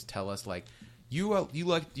here to just tell us, like, you love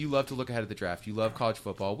to look ahead of the draft. You love college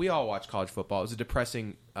football. We all watch college football. It was a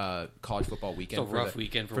depressing college football weekend. It's a rough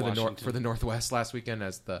weekend for Washington. For the Northwest last weekend,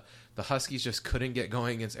 as the Huskies just couldn't get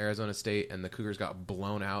going against Arizona State, and the Cougars got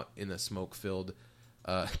blown out in the smoke-filled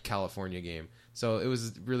California game. So it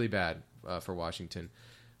was really bad for Washington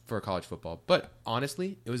for college football. But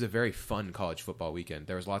honestly, it was a very fun college football weekend.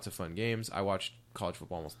 There was lots of fun games. I watched college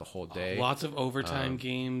football almost the whole day. Lots of overtime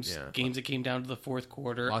games, games that came down to the fourth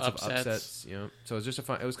quarter, lots of upsets. You know, so it was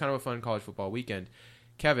it was kind of a fun college football weekend.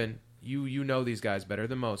 Kevin, you know these guys better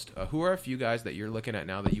than most. Who are a few guys that you're looking at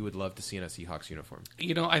now that you would love to see in a Seahawks uniform?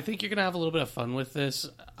 You know, I think you're going to have a little bit of fun with this.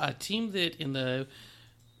 A team that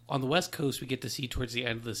on the West Coast we get to see towards the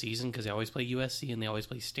end of the season, because they always play USC and they always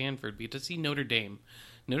play Stanford. We get to see Notre Dame.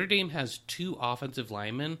 Notre Dame has 2 offensive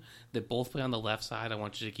linemen that both play on the left side. I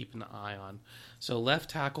want you to keep an eye on. So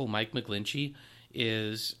left tackle Mike McGlinchey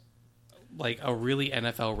is like a really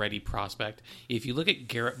NFL-ready prospect. If you look at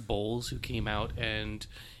Garrett Bowles, who came out and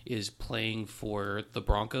is playing for the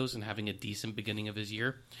Broncos and having a decent beginning of his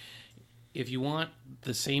year, if you want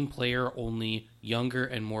the same player, only younger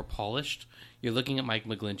and more polished, you're looking at Mike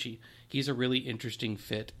McGlinchey. He's a really interesting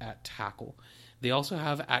fit at tackle. They also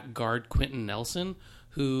have at guard Quentin Nelson,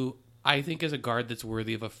 who I think is a guard that's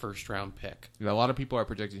worthy of a first-round pick. A lot of people are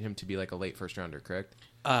projecting him to be like a late first-rounder, correct?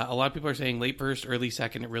 A lot of people are saying late first, early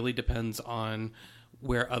second. It really depends on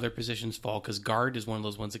where other positions fall, because guard is one of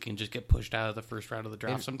those ones that can just get pushed out of the first round of the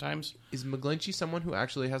draft sometimes. Is McGlinchey someone who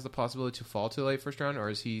actually has the possibility to fall to the late first round, or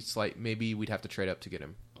is he maybe we'd have to trade up to get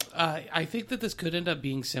him? I think that this could end up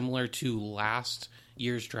being similar to last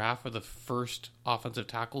year's draft, where the first offensive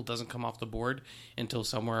tackle doesn't come off the board until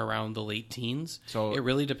somewhere around the late teens. So it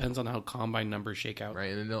really depends on how combine numbers shake out.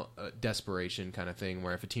 Right, and then desperation kind of thing,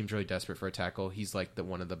 where if a team's really desperate for a tackle, he's like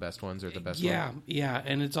one of the best ones or the best one. Yeah,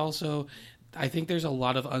 and it's also, I think there's a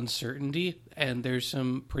lot of uncertainty, and there's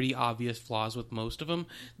some pretty obvious flaws with most of them.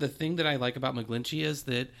 The thing that I like about McGlinchey is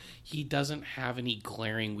that he doesn't have any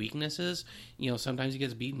glaring weaknesses. You know, sometimes he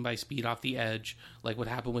gets beaten by speed off the edge, like what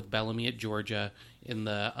happened with Bellamy at Georgia in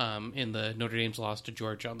the Notre Dame's loss to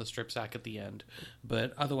Georgia on the strip sack at the end.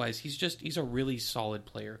 But otherwise, he's a really solid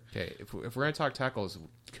player. Okay, if we're going to talk tackles,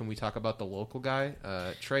 can we talk about the local guy,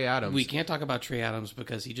 Trey Adams? We can't talk about Trey Adams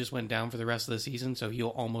because he just went down for the rest of the season, so he'll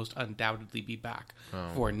almost undoubtedly be back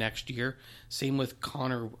for next year. Same with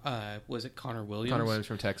Connor, was it Connor Williams? Connor Williams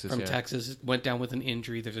from Texas. Texas, went down with an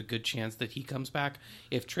injury. There's a good chance that he comes back.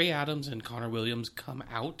 If Trey Adams and Connor Williams come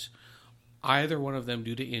out, either one of them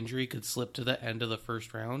due to injury could slip to the end of the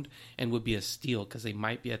first round and would be a steal, because they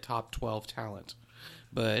might be a top 12 talent.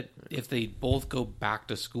 But if they both go back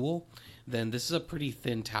to school, then this is a pretty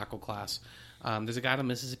thin tackle class. There's a guy out of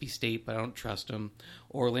Mississippi State, but I don't trust him.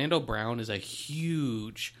 Orlando Brown is a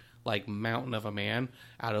huge mountain of a man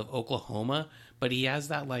out of Oklahoma, but he has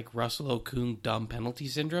that Russell Okung dumb penalty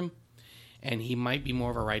syndrome, and he might be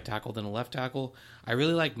more of a right tackle than a left tackle. I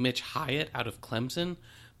really like Mitch Hyatt out of Clemson,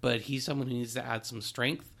 but he's someone who needs to add some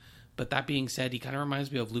strength. But that being said, he kind of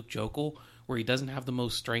reminds me of Luke Jokel, where he doesn't have the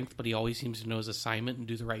most strength, but he always seems to know his assignment and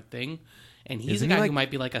do the right thing. And he's Isn't a he guy like- who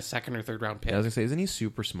might be like a second or third round pick. Yeah, I was gonna say, isn't he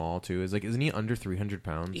super small too? Isn't he under 300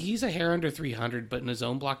 pounds? He's a hair under 300, but in his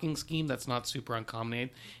own blocking scheme, that's not super uncommon.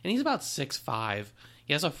 And he's about 6'5".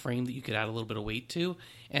 He has a frame that you could add a little bit of weight to.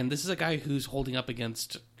 And this is a guy who's holding up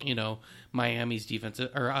against, Miami's defensive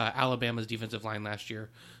or Alabama's defensive line last year,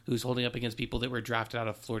 who's holding up against people that were drafted out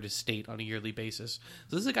of Florida State on a yearly basis.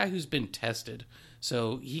 So this is a guy who's been tested.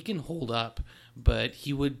 So he can hold up, but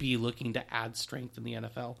he would be looking to add strength in the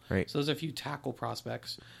NFL. Right. So there's a few tackle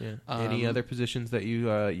prospects. Yeah. Any other positions that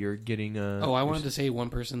you're getting? I wanted to say one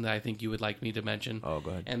person that I think you would like me to mention. Oh,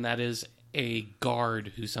 go ahead. And that is a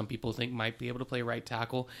guard who some people think might be able to play right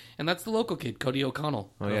tackle, and that's the local kid, Cody O'Connell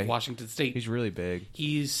of Washington State. He's really big.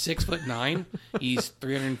 He's 6'9". He's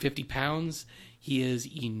 350 pounds. He is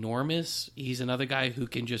enormous. He's another guy who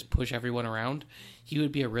can just push everyone around. He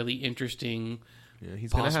would be a really interesting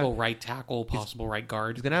He's possible right tackle, possible right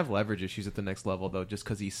guard. He's gonna have leverage issues at the next level though, just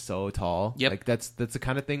because he's so tall. Yep. Like that's the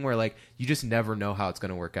kind of thing where like you just never know how it's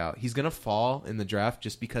gonna work out. He's gonna fall in the draft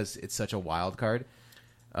just because it's such a wild card.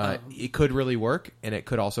 It could really work, and it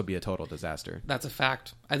could also be a total disaster. That's a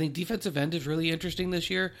fact. I think defensive end is really interesting this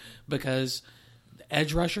year because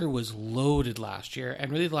edge rusher was loaded last year, and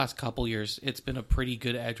really the last couple years, it's been a pretty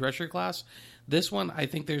good edge rusher class. This one, I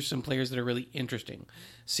think there's some players that are really interesting.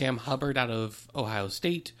 Sam Hubbard out of Ohio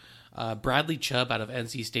State. Bradley Chubb out of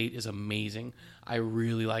NC State is amazing. I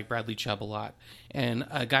really like Bradley Chubb a lot. And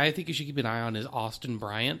a guy I think you should keep an eye on is Austin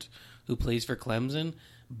Bryant, who plays for Clemson.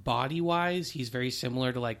 Body-wise, he's very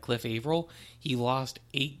similar to like Cliff Averill. He lost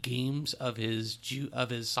 8 games of his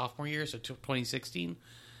sophomore year, so 2016.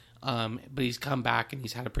 But he's come back and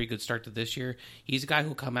he's had a pretty good start to this year. He's a guy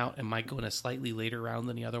who'll come out and might go in a slightly later round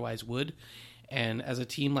than he otherwise would. And as a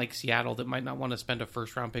team like Seattle that might not want to spend a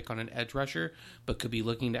first-round pick on an edge rusher, but could be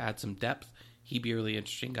looking to add some depth, he'd be a really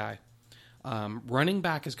interesting guy. Running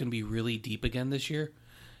back is going to be really deep again this year.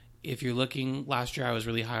 If you're looking, last year I was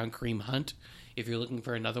really high on Kareem Hunt. If you're looking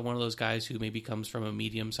for another one of those guys who maybe comes from a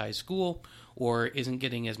medium-sized school or isn't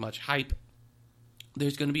getting as much hype,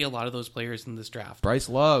 there's going to be a lot of those players in this draft. Bryce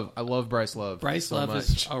Love. I love Bryce Love. Bryce so Love much.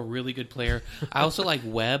 is a really good player. I also like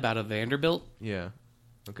Webb out of Vanderbilt. Yeah.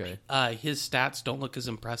 Okay. His stats don't look as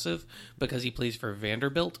impressive because he plays for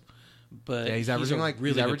Vanderbilt. But Yeah, he's averaging a like really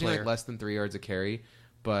he's good averaging player. like less than 3 yards a carry,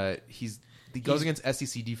 but he goes against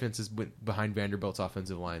SEC defenses behind Vanderbilt's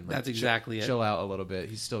offensive line. Like, That's exactly it. Chill out a little bit.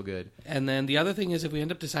 He's still good. And then the other thing is, if we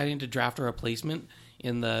end up deciding to draft a replacement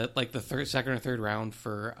in the second or third round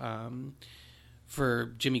for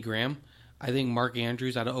Jimmy Graham, I think Mark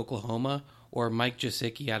Andrews out of Oklahoma or Mike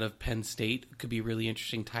Gesicki out of Penn State could be really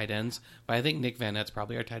interesting tight ends. But I think Nick Van Nette's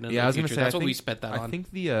probably our tight end Yeah, I of was the going to future. say That's I what think, we spent that on. I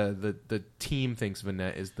think the team thinks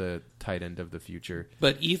Vanette is the tight end of the future.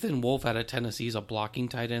 But Ethan Wolf out of Tennessee is a blocking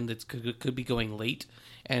tight end that could be going late.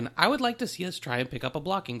 And I would like to see us try and pick up a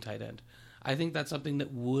blocking tight end. I think that's something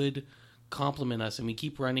that would complement us. And we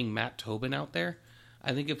keep running Matt Tobin out there.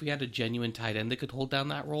 I think if we had a genuine tight end that could hold down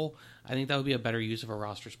that role, I think that would be a better use of a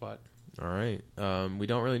roster spot. All right. We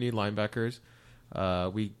don't really need linebackers.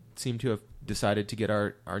 We seem to have decided to get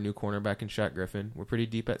our new cornerback in Shaq Griffin. We're pretty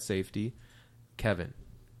deep at safety. Kevin,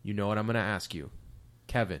 you know what I'm going to ask you.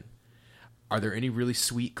 Kevin, are there any really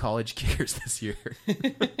sweet college kickers this year?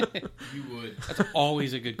 You would. That's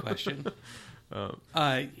always a good question.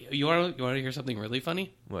 You want to hear something really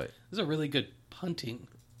funny? What? This is a really good punting.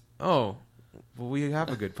 Oh, well, we have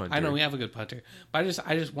a good punter. I know we have a good punter, but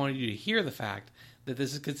I just wanted you to hear the fact that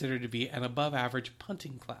this is considered to be an above-average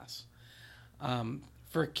punting class.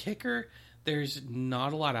 For a kicker, there's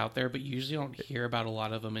not a lot out there, but you usually don't hear about a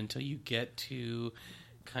lot of them until you get to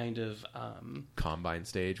kind of combine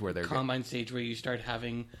stage where they're combine stage where you start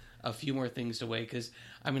having a few more things to weigh. Because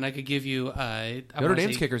I mean, I could give you Notre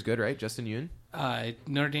Dame's kicker's good, right? Justin Yoon.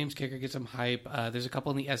 Notre Dame's kicker gets some hype. There's a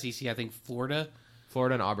couple in the SEC. I think Florida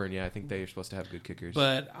and Auburn. Yeah, I think they're supposed to have good kickers.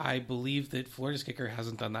 But I believe that Florida's kicker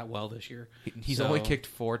hasn't done that well this year. He's only kicked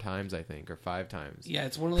 4 times, I think, or 5 times. Yeah,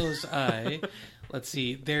 it's one of those. Let's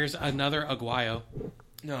see. There's another Aguayo.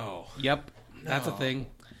 No. Yep, that's a thing.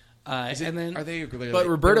 And then Are they related? But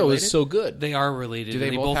Roberto is so good. they are related. Do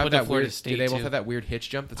they both have went to that Florida weird? State Do they both too. have that weird hitch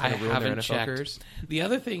jump that's I going to ruin their haven't NFL checked. careers? The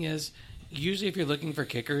other thing is, usually if you're looking for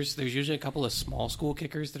kickers, there's usually a couple of small school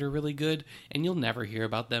kickers that are really good, and you'll never hear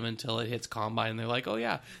about them until it hits combine. And they're like, oh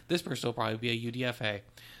yeah, this person will probably be a UDFA.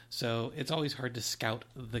 So it's always hard to scout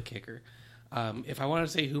the kicker. If I want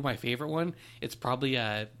to say who my favorite one, it's probably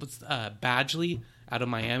Badgley out of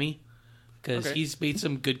Miami, because he's made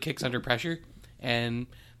some good kicks under pressure, and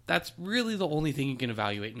that's really the only thing you can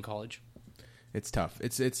evaluate in college. It's tough.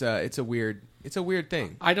 It's a weird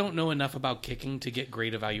thing. I don't know enough about kicking to get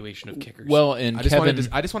great evaluation of kickers. Well, and I just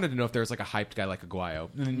Kevin, wanted to know if there was like a hyped guy like Aguayo.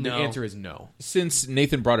 And No. The answer is no. since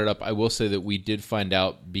Nathan brought it up, I will say that we did find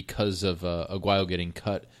out because of Aguayo getting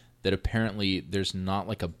cut that apparently there's not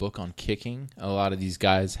like a book on kicking. A lot of these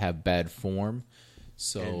guys have bad form.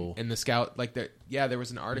 So And the scout, like there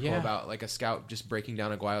was an article Yeah. about like a scout just breaking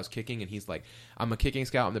down Aguayo's kicking, and he's like, "I'm a kicking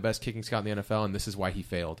scout. I'm the best kicking scout in the NFL, and this is why he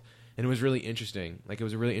failed." And it was really interesting. Like it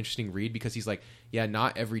was a really interesting read because he's like, "Yeah,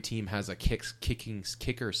 not every team has a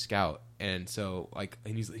kicker scout," and so like,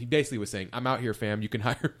 and he basically was saying, "I'm out here, fam. You can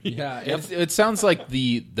hire me." yeah, it sounds like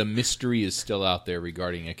the mystery is still out there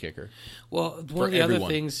regarding a kicker. Well, one of the other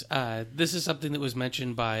things, this is something that was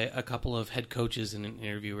mentioned by a couple of head coaches in an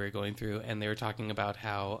interview we were going through, and they were talking about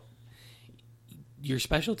how your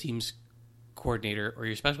special teams coordinator or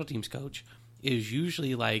your special teams coach is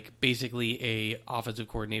usually like basically a offensive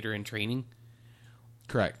coordinator in training.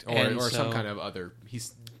 Correct, And or some so- kind of other.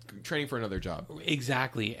 He's training for another job.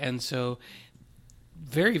 Exactly. And so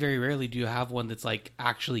very, very rarely do you have one that's like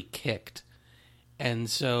actually kicked. And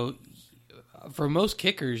so for most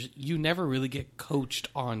kickers, you never really get coached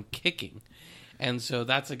on kicking. And so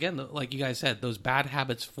that's, again, like you guys said, those bad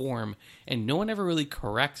habits form and no one ever really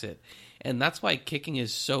corrects it. And that's why kicking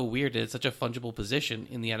is so weird. It's such a fungible position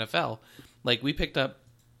in the NFL. Like we picked up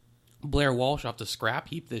Blair Walsh off the scrap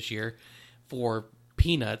heap this year for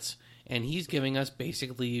peanuts, and he's giving us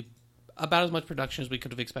basically about as much production as we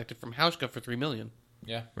could have expected from Hauschka for $3 million.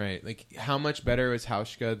 Yeah. Right, like how much better is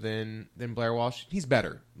Hauschka than Blair Walsh? He's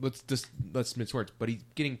better. Let's admit words, but he's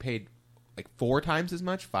getting paid like 4 times as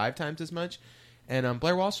much, 5 times as much. And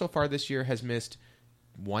Blair Walsh so far this year has missed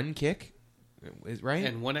 1 kick, right?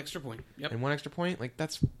 And 1 extra point. Yep. And 1 extra point, like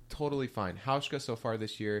that's totally fine. Hauschka so far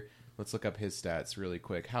this year, let's look up his stats really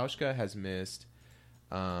quick. Hauschka has missed,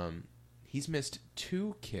 he's missed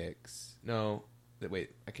 2 kicks. No, wait,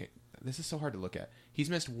 I can't. This is so hard to look at. He's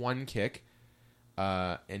missed 1 kick,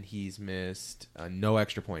 and he's missed no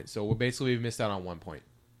extra points. So we've missed out on 1 point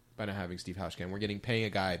by not having Steve Hauschka. And we're paying a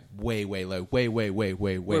guy way low, way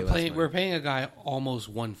less money. We're paying a guy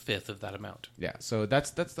almost 1/5 of that amount. Yeah, so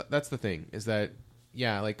that's the thing is that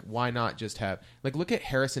like why not just have like look at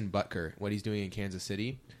Harrison Butker, what he's doing in Kansas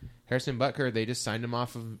City. Harrison Butker, they just signed him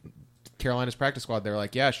off of Carolina's practice squad. They're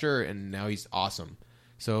like, yeah, sure, and now he's awesome.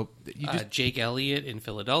 So you just Jake Elliott in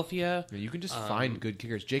Philadelphia. you can just find good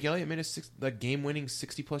kickers. Jake Elliott made a game-winning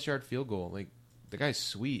 60-plus yard field goal. Like the guy's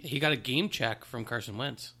sweet. He got a game check from Carson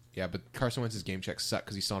Wentz. Yeah, but Carson Wentz's game checks suck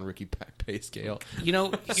because he's still on rookie pay scale. You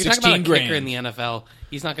know, you're talking about a $16,000 kicker in the NFL.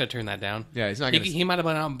 He's not going to turn that down. Yeah, he's not going to. He might have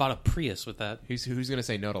been out and bought a Prius with that. Who's going to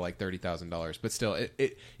say no to like $30,000? But still,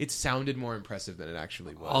 it sounded more impressive than it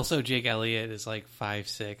actually was. Also, Jake Elliott is like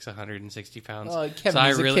 5'6", 160 pounds. Kevin, so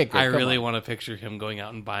he's a kicker. I Come really on. want to picture him going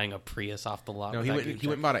out and buying a Prius off the lot. No, with he that went game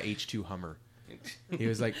and check. bought an H2 Hummer. He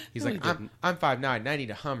was like, he I'm 5'9", I need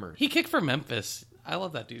a Hummer. He kicked for Memphis. I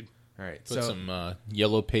love that dude. All right, Put some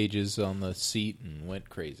yellow pages on the seat and went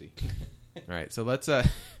crazy. all right, so let's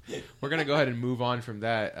we're gonna go ahead and move on from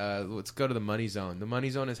that. Let's go to the money zone. The money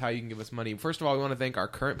zone is how you can give us money. First of all, we want to thank our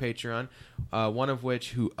current Patreon, one of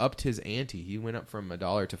which who upped his ante. He went up from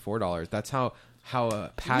 $1 to $4. That's how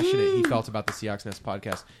passionate he felt about the Seahawks Nest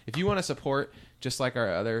podcast. If you want to support just like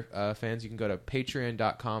our other fans, you can go to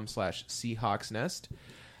patreon.com/SeahawksNest.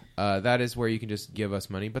 That is where you can just give us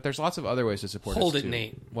money, but there's lots of other ways to support us. Hold it, too.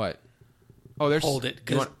 Nate. What? Oh, there's Hold it,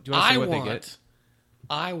 Do you because want to say what they get?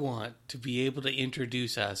 I want to be able to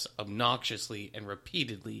introduce us obnoxiously and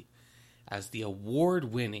repeatedly as the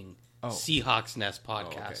award-winning Seahawks Nest podcast. Oh,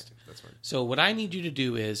 okay. That's fine. So what I need you to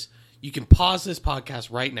do is you can pause this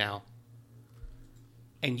podcast right now,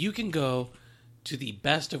 and you can go to the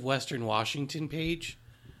Best of Western Washington page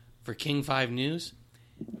for King 5 News.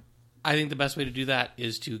 I think the best way to do that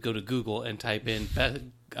is to go to Google and type in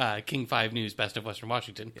King 5 News Best of Western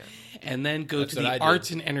Washington, and then go to the Arts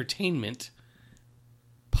and Entertainment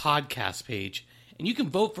podcast page, and you can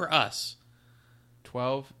vote for us.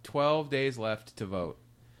 12 days left to vote.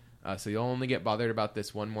 So you'll only get bothered about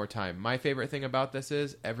this one more time. My favorite thing about this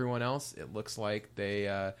is everyone else, it looks like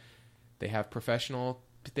they have professional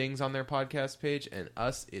things on their podcast page, and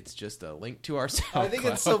us, it's just a link to our SoundCloud. I think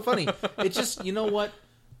it's so funny. It's just, you know what?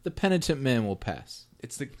 The penitent man will pass.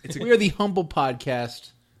 We are the humble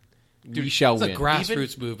podcast. We shall It's a win.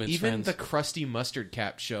 grassroots movement. Even friends. the Krusty Mustard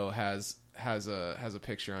Cap show has a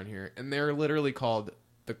picture on here, and they're literally called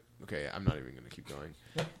the. Okay, I'm not even going to keep going.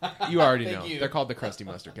 You already know they're called the Krusty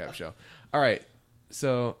Mustard Cap show. All right,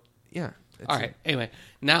 so yeah. All right. Anyway,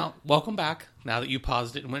 now welcome back. Now that you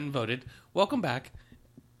paused it and went and voted, welcome back.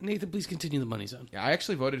 Nathan, please continue the money zone. Yeah, I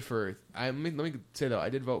actually voted for. Let me say though, I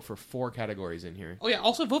did vote for 4 categories in here. Oh yeah,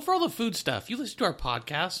 also vote for all the food stuff. You listen to our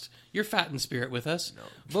podcast. You're fat in spirit with us. No.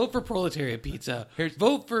 Vote for Proletariat Pizza.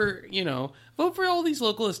 Vote for all these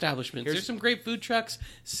local establishments. There's some great food trucks.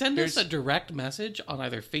 Send us a direct message on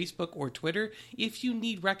either Facebook or Twitter if you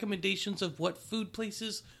need recommendations of what food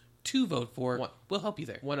places to vote for. We'll help you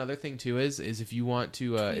there. One other thing too is if you want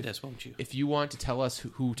to Tweet us, won't you? if you want to tell us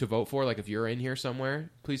who to vote for, like if you're in here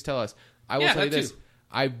somewhere, please tell us. I will Yeah, tell you that this. too.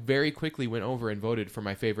 I very quickly went over and voted for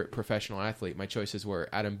my favorite professional athlete. My choices were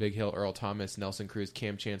Adam Big Hill, Earl Thomas, Nelson Cruz,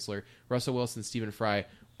 Cam Chancellor, Russell Wilson, Stephen Fry,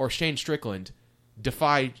 or Shane Strickland.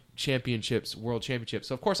 Defy championships, world championships.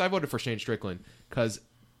 So of course I voted for Shane Strickland because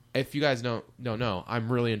if you guys don't know,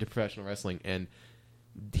 I'm really into professional wrestling and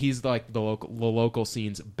he's like the local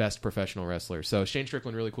scene's best professional wrestler. So Shane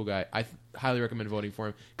Strickland, really cool guy. I highly recommend voting for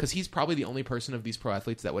him because he's probably the only person of these pro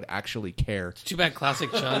athletes that would actually care. Too bad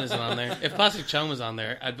Classic Chun isn't on there. If Classic Chun was on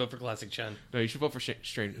there, I'd vote for Classic Chun. No, you should vote for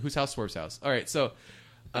Shane. Whose house? Swerve's house. All right, so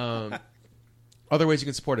other ways you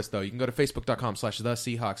can support us, though. You can go to facebook.com/the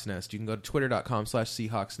Seahawks Nest. You can go to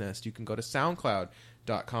twitter.com/Seahawks Nest. You can go to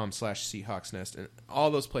soundcloud.com/Seahawks Nest. And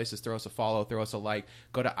all those places, throw us a follow, throw us a like.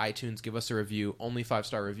 Go to iTunes, give us a review. Only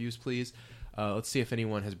 5-star reviews, please. Let's see if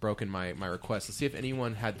anyone has broken my request. Let's see if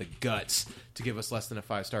anyone had the guts to give us less than a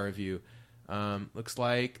 5-star review. Looks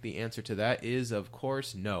like the answer to that is, of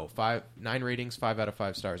course, no. 9 ratings, 5 out of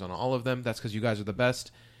 5 stars on all of them. That's because you guys are the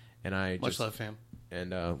best. And Much love, fam.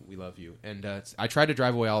 And we love you. And I tried to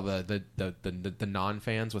drive away all the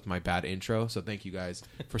non-fans with my bad intro. So thank you guys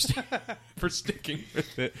for for sticking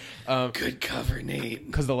with it. Good cover, Nate.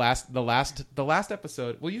 Because the last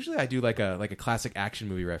episode. Well, usually I do like a classic action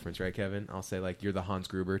movie reference, right, Kevin? I'll say like you're the Hans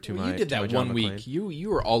Gruber to my. You did that John one McClane. week.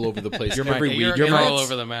 You were all over the place You're my- every week. You're all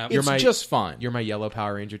over the map. It's just fine. You're my yellow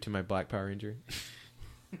Power Ranger to my black Power Ranger.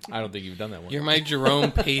 I don't think you've done that one. You're my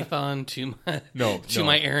Jerome Pathon to my No.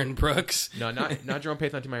 my Aaron Brooks. No, not Jerome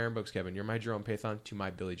Pathon to my Aaron Brooks, Kevin. You're my Jerome Pathon to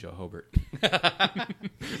my Billy Joe Hobart.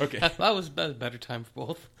 Okay. That was a better time for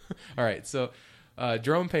both. All right. So,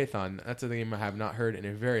 Jerome Pathon. That's a name I have not heard in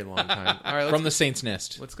a very long time. All right. From the Saints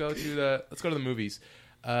Nest. Let's go to the movies.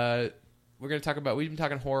 We're gonna talk about. We've been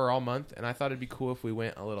talking horror all month, and I thought it'd be cool if we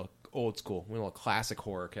went a little old school, a little classic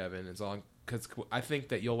horror, Kevin. It's all because I think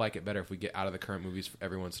that you'll like it better if we get out of the current movies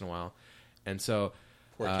every once in a while. And so,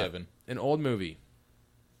 Poor Kevin. an old movie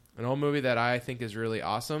that I think is really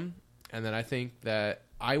awesome, and then I think that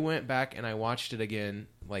I went back and I watched it again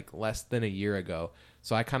like less than a year ago,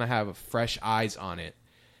 so I kind of have fresh eyes on it,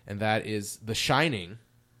 and that is The Shining.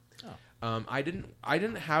 I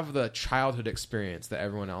didn't have the childhood experience that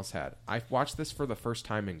everyone else had. I watched this for the first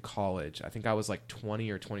time in college. I think I was like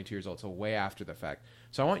 20 or 22 years old, so way after the fact.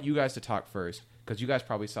 So I want you guys to talk first, because you guys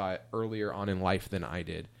probably saw it earlier on in life than I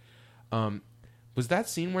did. Was that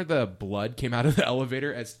scene where the blood came out of the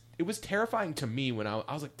elevator? As it was terrifying to me when I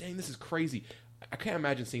was like, dang, this is crazy. I can't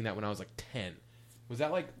imagine seeing that when I was like 10. Was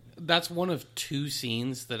that like... That's one of 2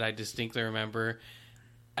 scenes that I distinctly remember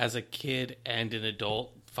as a kid and an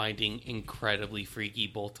adult finding incredibly freaky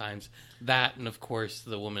both times. That and, of course,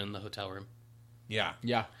 the woman in the hotel room. Yeah.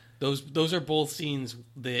 Yeah. Those are both scenes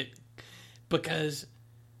that... Because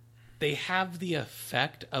they have the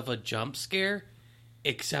effect of a jump scare,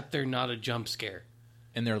 except they're not a jump scare.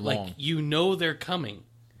 And they're long. Like, you know they're coming,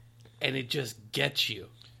 and it just gets you.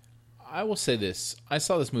 I will say this. I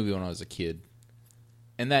saw this movie when I was a kid.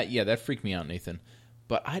 And that freaked me out, Nathan.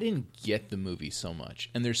 But I didn't get the movie so much.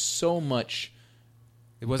 And there's so much...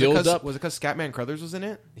 Was build it up. because Scatman Crothers was in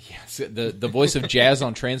it? Yes, the voice of Jazz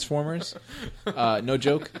on Transformers. No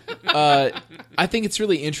joke. I think it's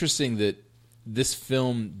really interesting that this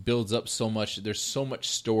film builds up so much. There's so much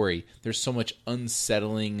story. There's so much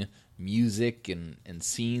unsettling music and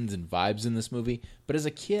scenes and vibes in this movie. But as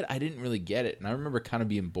a kid, I didn't really get it. And I remember kind of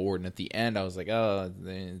being bored. And at the end, I was like, oh,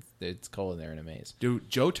 it's cold in there in a maze. Dude,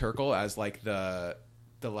 Joe Turkel as like the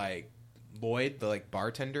like Lloyd, the like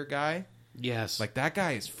bartender guy. Yes. Like that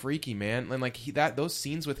guy is freaky, man. And like those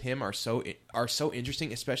scenes with him are so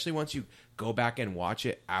interesting, especially once you go back and watch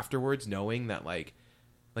it afterwards, knowing that like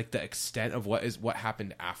the extent of what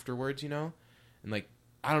happened afterwards, you know? And like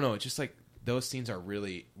I don't know, it's just like those scenes are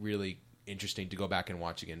really, really interesting to go back and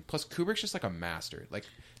watch again. Plus Kubrick's just like a master. Like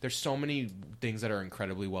there's so many things that are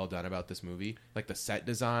incredibly well done about this movie. Like the set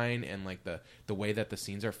design and like the way that the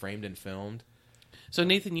scenes are framed and filmed. So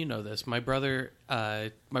Nathan, you know this. My brother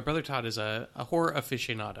Todd is a horror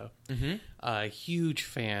aficionado. Mm-hmm. A huge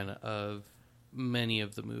fan of many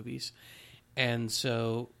of the movies. And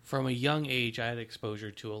so from a young age, I had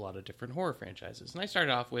exposure to a lot of different horror franchises. And I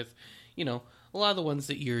started off with, a lot of the ones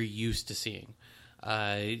that you're used to seeing.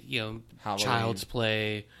 Halloween. Child's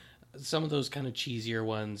Play, some of those kind of cheesier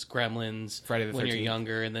ones, Gremlins, Friday the 13th. when you're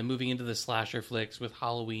younger, and then moving into the slasher flicks with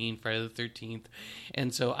Halloween, Friday the 13th.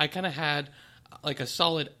 And so I kind of had like a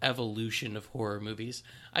solid evolution of horror movies.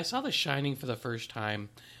 I saw The Shining for the first time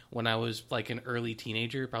when I was like an early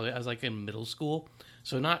teenager, probably I was like in middle school.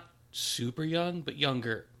 So not super young, but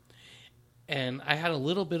younger. And I had a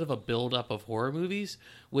little bit of a buildup of horror movies,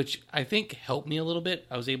 which I think helped me a little bit.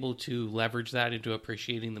 I was able to leverage that into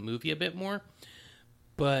appreciating the movie a bit more.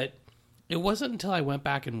 But it wasn't until I went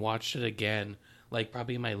back and watched it again, like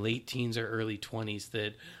probably in my late teens or early 20s,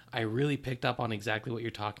 that I really picked up on exactly what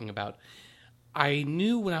you're talking about. I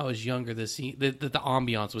knew when I was younger that the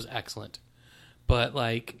ambiance was excellent. But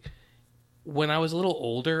like when I was a little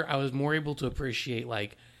older, I was more able to appreciate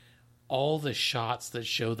like all the shots that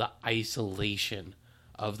show the isolation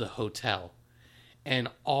of the hotel and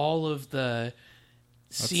all of the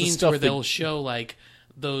scenes where they'll show like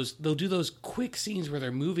they'll do those quick scenes where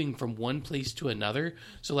they're moving from one place to another.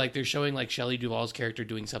 So like they're showing like Shelley Duvall's character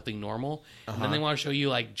doing something normal, and then they want to show you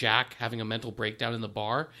like Jack having a mental breakdown in the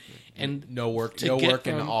bar, and no work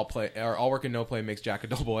and all play, or all work and no play makes Jack a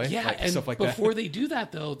dull boy. Yeah, like, and stuff like before that. they do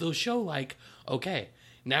that though, they'll show like, okay,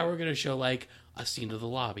 now we're going to show like a scene of the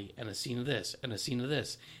lobby and a scene of this and a scene of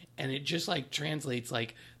this, and it just like translates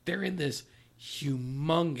like they're in this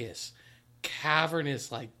humongous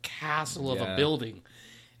cavernous like castle of a building,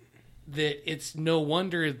 that it's no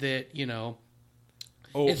wonder that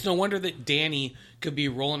it's no wonder that Danny could be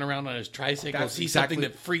rolling around on his tricycle, see something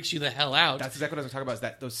that freaks you the hell out. That's exactly what I was talking about. Is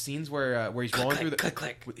that those scenes where he's rolling through the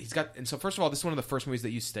click. He's got, and so first of all, this is one of the first movies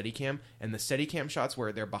that use Steadicam, and the Steadicam shots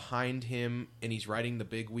where they're behind him and he's riding the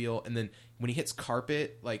big wheel, and then when he hits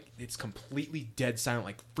carpet, like it's completely dead silent,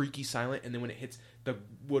 like freaky silent, and then when it hits the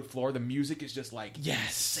wood floor, the music is just like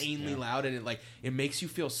insanely loud, and it makes you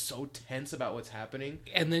feel so tense about what's happening.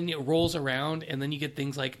 And then it rolls around, and then you get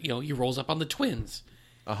things like he rolls up on the twins.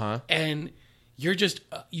 And you're just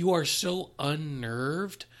you are so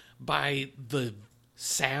unnerved by the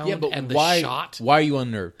sound and the shot. Why are you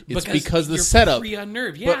unnerved? It's because the you're setup.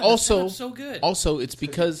 Pre-unnerved, yeah. But also, so good. Also, it's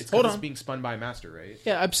because it's being spun by a master, right?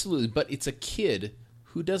 Yeah, absolutely. But it's a kid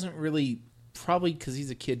who doesn't really, probably because he's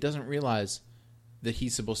a kid, doesn't realize that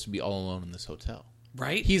he's supposed to be all alone in this hotel.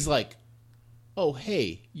 Right? He's like, "Oh,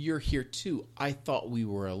 hey, you're here too. I thought we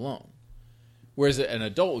were alone." Whereas an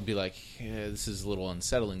adult would be like, yeah, this is a little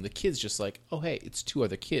unsettling. The kid's just like, oh, hey, it's two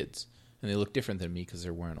other kids. And they look different than me because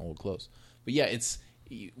they're wearing old clothes. But yeah, it's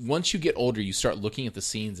once you get older, you start looking at the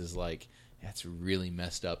scenes as like, that's really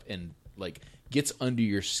messed up and like gets under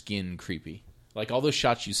your skin creepy. Like all those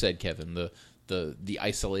shots you said, Kevin, the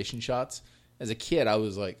isolation shots. As a kid, I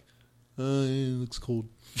was like, it looks cold.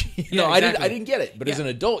 I didn't get it. But as an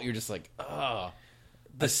adult, you're just like, ah.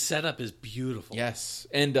 The setup is beautiful. Yes.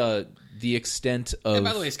 And the extent of... And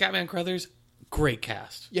by the way, Scatman Crothers, great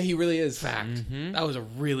cast. Yeah, he really is. Fact. That was a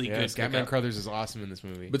really good Scatman Crothers is awesome in this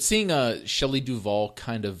movie. But seeing Shelley Duvall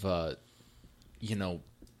kind of,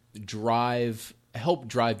 help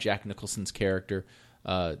drive Jack Nicholson's character,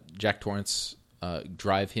 Jack Torrance,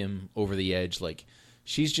 drive him over the edge. Like,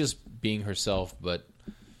 she's just being herself, but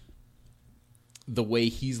the way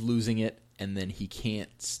he's losing it, and then he can't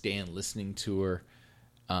stand listening to her...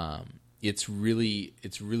 it's really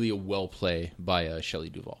a well play by Shelley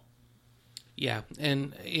Duvall. Yeah,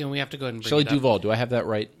 and we have to go ahead and bring Shelley Duvall. Do I have that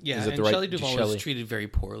right? Yeah, is it and the right? Shelley Duvall was treated very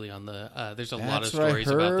poorly on the. There's a lot of stories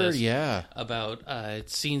I heard, about this. Yeah, about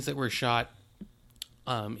scenes that were shot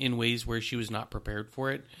in ways where she was not prepared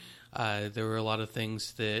for it. There were a lot of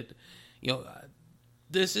things that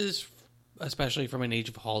this is especially from an age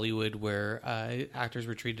of Hollywood where actors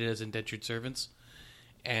were treated as indentured servants,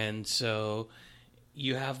 and so.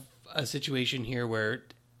 You have a situation here where,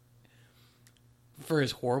 for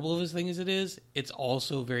as horrible of a thing as it is, it's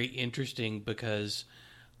also very interesting because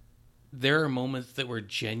there are moments that were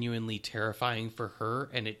genuinely terrifying for her,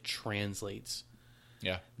 and it translates.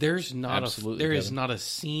 Yeah, there is not a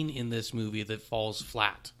scene in this movie that falls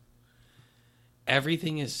flat.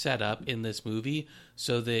 Everything is set up in this movie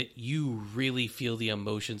so that you really feel the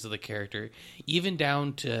emotions of the character, even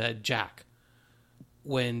down to Jack.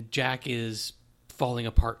 When Jack is falling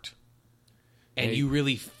apart, and you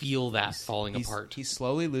really feel that falling apart. He's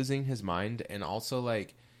slowly losing his mind, and also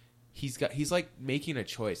like he's like making a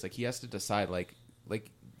choice. Like he has to decide.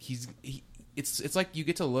 It's like you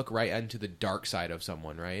get to look right into the dark side of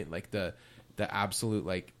someone, right? Like the absolute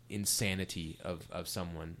like insanity of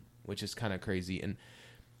someone, which is kind of crazy. And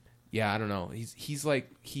yeah, I don't know. He's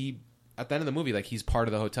like at the end of the movie, like he's part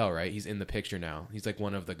of the hotel, right? He's in the picture now. He's like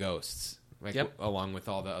one of the ghosts. Along with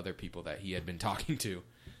all the other people that he had been talking to.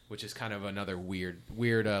 which is kind of another weird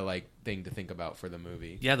like thing to think about for the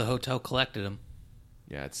movie. Yeah, the hotel collected him.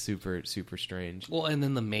 Yeah, it's super super strange. Well, and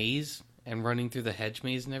then the maze and running through the hedge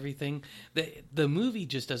maze and everything. The movie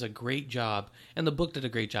just does a great job, and the book did a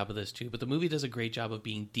great job of this too, but the movie does a great job of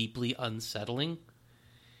being deeply unsettling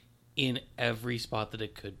in every spot that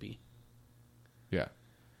it could be. Yeah.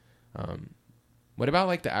 What about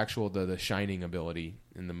like the actual the shining ability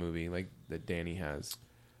in the movie, like that Danny has?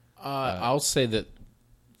 I'll say that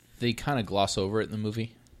they kind of gloss over it in the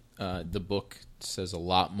movie. The book says a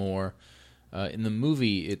lot more. In the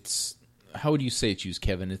movie, it's, how would you say it's used,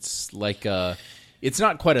 Kevin? It's like it's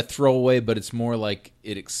not quite a throwaway, but it's more like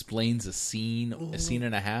it explains a scene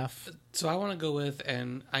and a half. So I want to go with,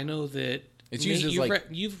 and I know that It's used as like,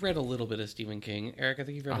 you've read a little bit of Stephen King. Eric, I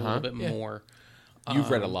think you've read a little bit more.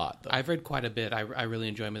 You've read a lot, though. I've read quite a bit. I really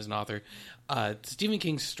enjoy him as an author. Stephen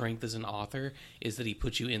King's strength as an author is that he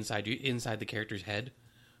puts you inside the character's head.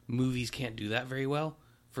 Movies can't do that very well,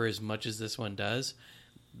 for as much as this one does.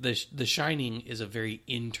 The Shining is a very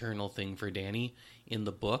internal thing for Danny in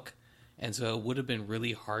the book, and so it would have been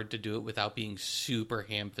really hard to do it without being super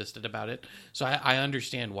ham-fisted about it. So I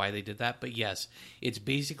understand why they did that, but yes, it's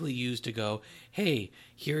basically used to go, hey,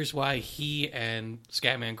 here's why he and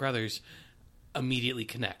Scatman Crothers immediately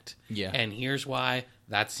connect. Yeah. And here's why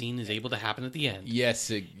that scene is able to happen at the end. yes,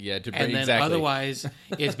 and then Then otherwise,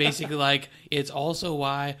 it's basically like, it's also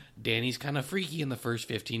why Danny's kind of freaky in the first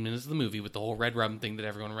 15 minutes of the movie with the whole red rum thing that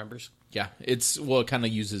everyone remembers. Yeah, it kind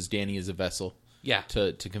of uses Danny as a vessel. Yeah.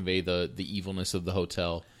 To convey the evilness of the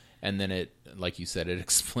hotel, and then it, like you said, it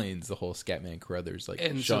explains the whole Scatman Crothers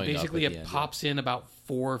And so showing basically up at it the end. pops in about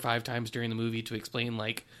 4 or 5 times during the movie to explain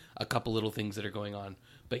like a couple little things that are going on.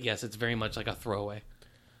 But yes, it's very much like a throwaway.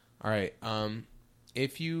 All right.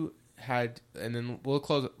 If you had, and then we'll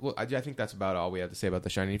close. Well, I think that's about all we have to say about The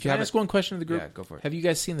Shining. If you Can I haven't, ask one question of the group? Yeah, go for it. Have you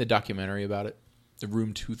guys seen the documentary about it? The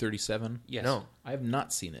Room 237? Yes. No. I have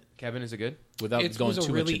not seen it. Kevin, is it good? Without It going was a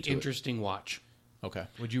too really much into interesting watch. it. Okay.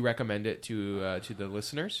 Would you recommend it to the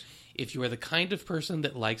listeners? If you are the kind of person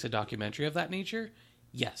that likes a documentary of that nature,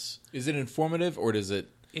 yes. Is it informative, or does it...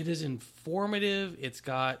 It is informative. It's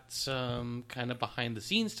got some kind of behind the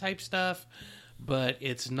scenes type stuff, but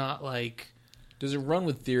it's not like, Does it run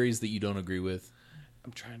with theories that you don't agree with?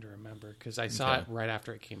 I'm trying to remember because I saw it right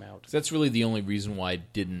after it came out. 'Cause that's really the only reason why I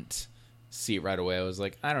didn't see it right away. I was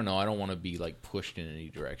like, I don't know. I don't want to be like pushed in any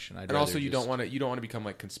direction. And also, you don't want to become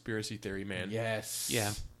like conspiracy theory man. Yes.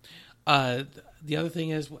 Yeah. The other thing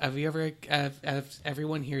is, have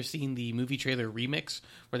everyone here seen the movie trailer remix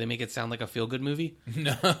where they make it sound like a feel good movie?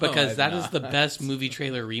 No, Because I've that is not. the best movie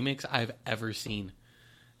trailer remix I've ever seen.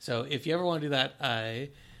 So if you ever want to do that,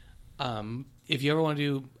 if you ever want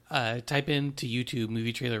to do, type into YouTube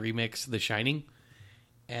movie trailer remix The Shining,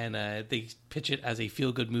 and they pitch it as a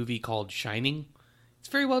feel good movie called Shining. It's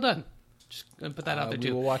very well done. Just gonna put that out there we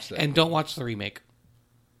too. will watch that. And don't watch the remake.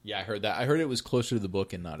 Yeah, I heard that. I heard it was closer to the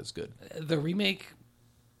book and not as good. The remake,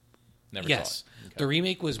 Never yes, saw it. Okay. the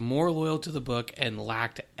remake was more loyal to the book and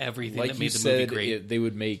lacked everything Like that you made the said, movie great.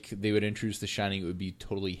 they would introduce The Shining. It would be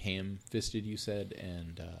totally ham-fisted. You said,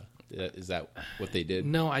 and is that what they did?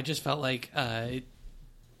 No, I just felt like the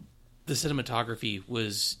cinematography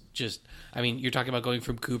was just. I mean, you're talking about going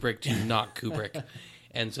from Kubrick to not Kubrick,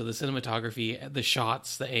 and so the cinematography, the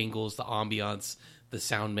shots, the angles, the ambiance, the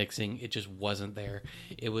sound mixing, it just wasn't there.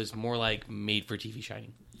 It was more like made for TV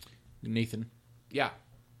Shining. Nathan, Yeah.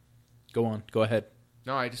 go on. Go ahead.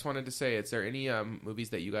 No, I just wanted to say, is there any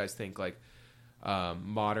movies that you guys think like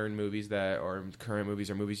modern movies that, or current movies,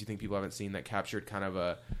 or movies you think people haven't seen that captured kind of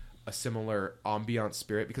a similar ambient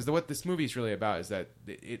spirit? Because what this movie is really about is that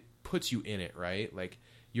it puts you in it, right? Like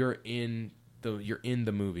you're in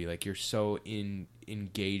the movie, like you're so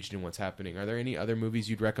engaged in what's happening. Are there any other movies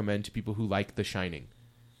you'd recommend to people who like The Shining?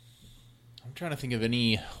 I'm trying to think of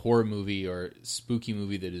any horror movie or spooky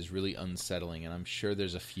movie that is really unsettling, and I'm sure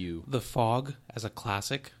there's a few. The Fog as a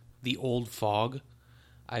classic, The Old Fog,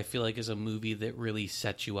 I feel like is a movie that really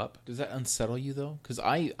sets you up. Does that unsettle you, though? Because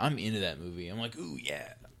I'm into that movie. I'm like, ooh,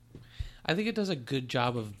 yeah. I think it does a good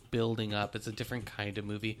job of building up. It's a different kind of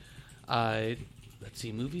movie. Let's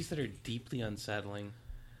see, movies that are deeply unsettling.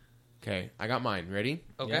 Okay, I got mine. Ready?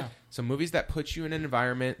 Okay. Yeah. So movies that put you in an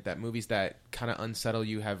environment, that movies that kind of unsettle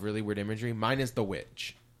you, have really weird imagery. Mine is The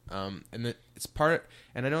Witch. It's part,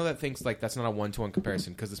 and I know that things like that's not a 1-to-1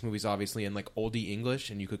 comparison because this movie's obviously in like oldie English,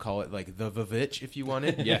 and you could call it like The Vivitch if you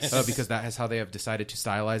wanted. Yes. Because that is how they have decided to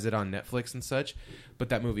stylize it on Netflix and such. But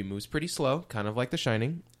that movie moves pretty slow, kind of like The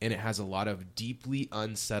Shining, and it has a lot of deeply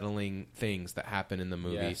unsettling things that happen in the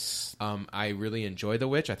movie. Yes. I really enjoy The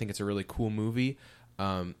Witch. I think it's a really cool movie.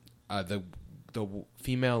 The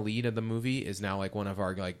female lead of the movie is now like one of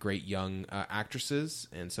our like great young actresses,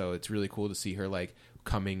 and so it's really cool to see her like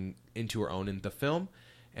coming into her own in the film.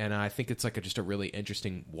 And I think it's like just a really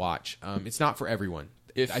interesting watch. It's not for everyone.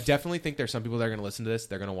 I definitely think there's some people that are going to listen to this.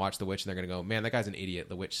 They're going to watch The Witch and they're going to go, "Man, that guy's an idiot.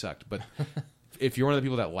 The Witch sucked." But if you're one of the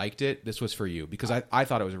people that liked it, this was for you, because I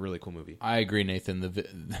thought it was a really cool movie. I agree, Nathan. The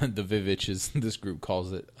Vivitches, this group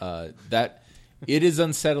calls it, that it is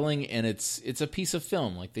unsettling, and it's a piece of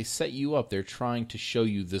film. Like, they set you up. They're trying to show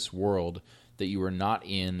you this world that you are not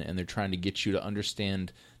in, and they're trying to get you to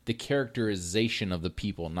understand the characterization of the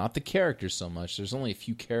people, not the characters so much. There's only a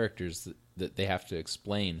few characters that they have to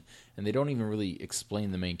explain, and they don't even really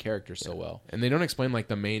explain the main character so well. And they don't explain like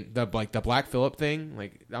the Black Phillip thing.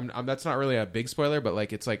 Like, that's not really a big spoiler, but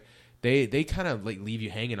like it's like they kind of like leave you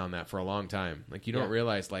hanging on that for a long time. Like, you don't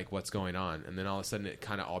realize like what's going on, and then all of a sudden it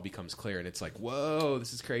kind of all becomes clear, and it's like, whoa,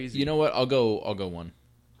 this is crazy. You know what? I'll go one.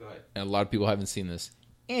 Go ahead. And a lot of people haven't seen this.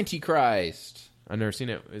 Antichrist. I've never seen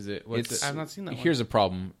it. Is it? What's it? I've not seen that one. Here's a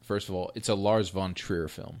problem. First of all, it's a Lars von Trier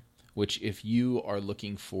film, which, if you are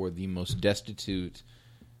looking for the most destitute,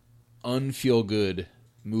 unfeel-good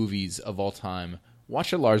movies of all time,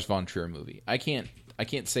 watch a Lars von Trier movie. I can't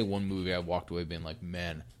say one movie I walked away being like,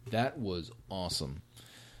 man, that was awesome.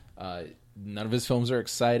 None of his films are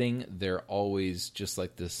exciting. They're always just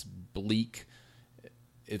like this bleak.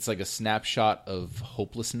 It's like a snapshot of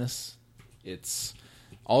hopelessness.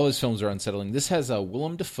 All his films are unsettling. This has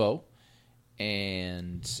Willem Dafoe,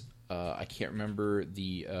 and I can't remember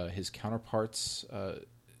his counterparts.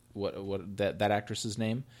 What that actress's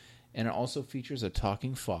name, and it also features a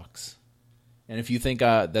talking fox. And if you think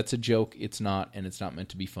that's a joke, it's not, and it's not meant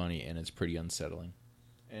to be funny, and it's pretty unsettling.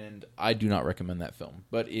 And I do not recommend that film,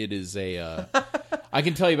 but it is a. I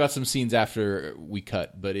can tell you about some scenes after we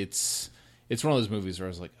cut, but it's one of those movies where I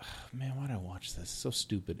was like, oh, man, why did I watch this? It's so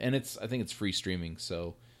stupid. And I think it's free streaming,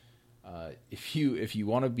 so if you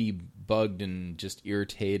want to be bugged and just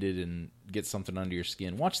irritated and get something under your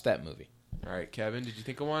skin, watch that movie. All right, Kevin, did you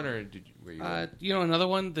think of one, or were you? Another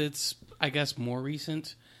one that's, I guess, more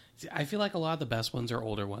recent. I feel like a lot of the best ones are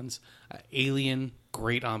older ones. Alien,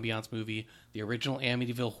 great ambiance movie. The original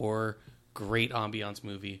Amityville Horror, great ambiance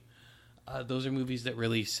movie. Those are movies that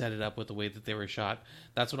really set it up with the way that they were shot.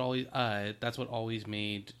 That's what always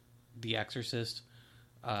made The Exorcist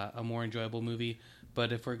a more enjoyable movie.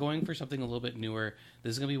 But if we're going for something a little bit newer,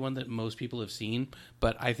 this is going to be one that most people have seen.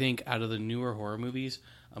 But I think out of the newer horror movies,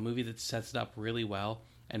 a movie that sets it up really well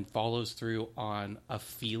and follows through on a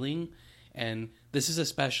feeling. And this is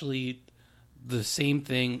especially the same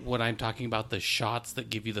thing when I'm talking about the shots that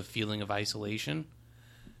give you the feeling of isolation.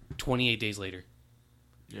 28 Days Later.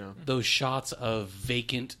 Yeah. Those shots of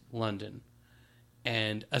vacant London.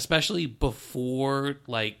 And especially before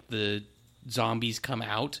like the zombies come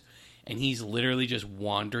out, and he's literally just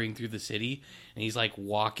wandering through the city, and he's like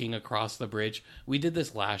walking across the bridge. We did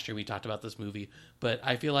this last year. We talked about this movie, but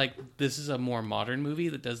I feel like this is a more modern movie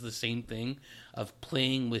that does the same thing of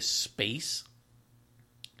playing with space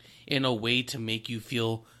in a way to make you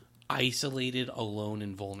feel isolated, alone,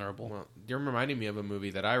 and vulnerable. Well, you're reminding me of a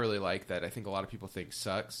movie that I really like that I think a lot of people think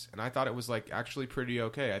sucks, and I thought it was like actually pretty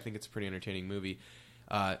okay. I think it's a pretty entertaining movie.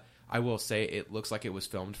 I will say it looks like it was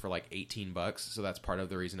filmed for like $18, so that's part of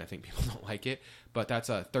the reason I think people don't like it. But that's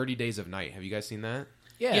 30 Days of Night. Have you guys seen that?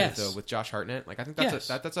 Yeah. Yes. So with Josh Hartnett, like I think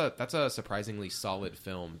that's a surprisingly solid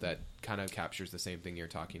film that kind of captures the same thing you're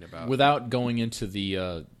talking about. Without going into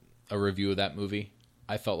a review of that movie,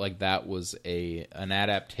 I felt like that was an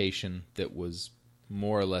adaptation that was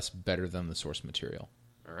more or less better than the source material.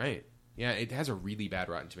 All right. Yeah, it has a really bad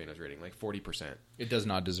Rotten Tomatoes rating, like 40%. It does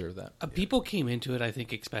not deserve that. People came into it, I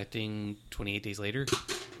think, expecting 28 Days Later,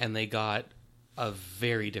 and they got a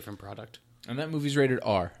very different product. And that movie's rated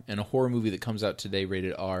R, and a horror movie that comes out today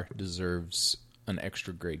rated R deserves an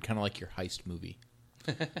extra grade, kind of like your heist movie.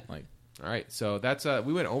 All right, so that's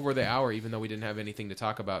we went over the hour, even though we didn't have anything to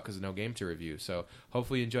talk about because of no game to review. So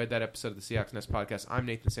hopefully you enjoyed that episode of the Seahawks Nest podcast. I'm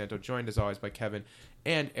Nathan Santo, joined as always by Kevin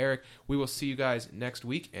and Eric. We will see you guys next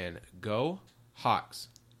week, and go Hawks.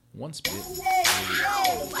 One spit.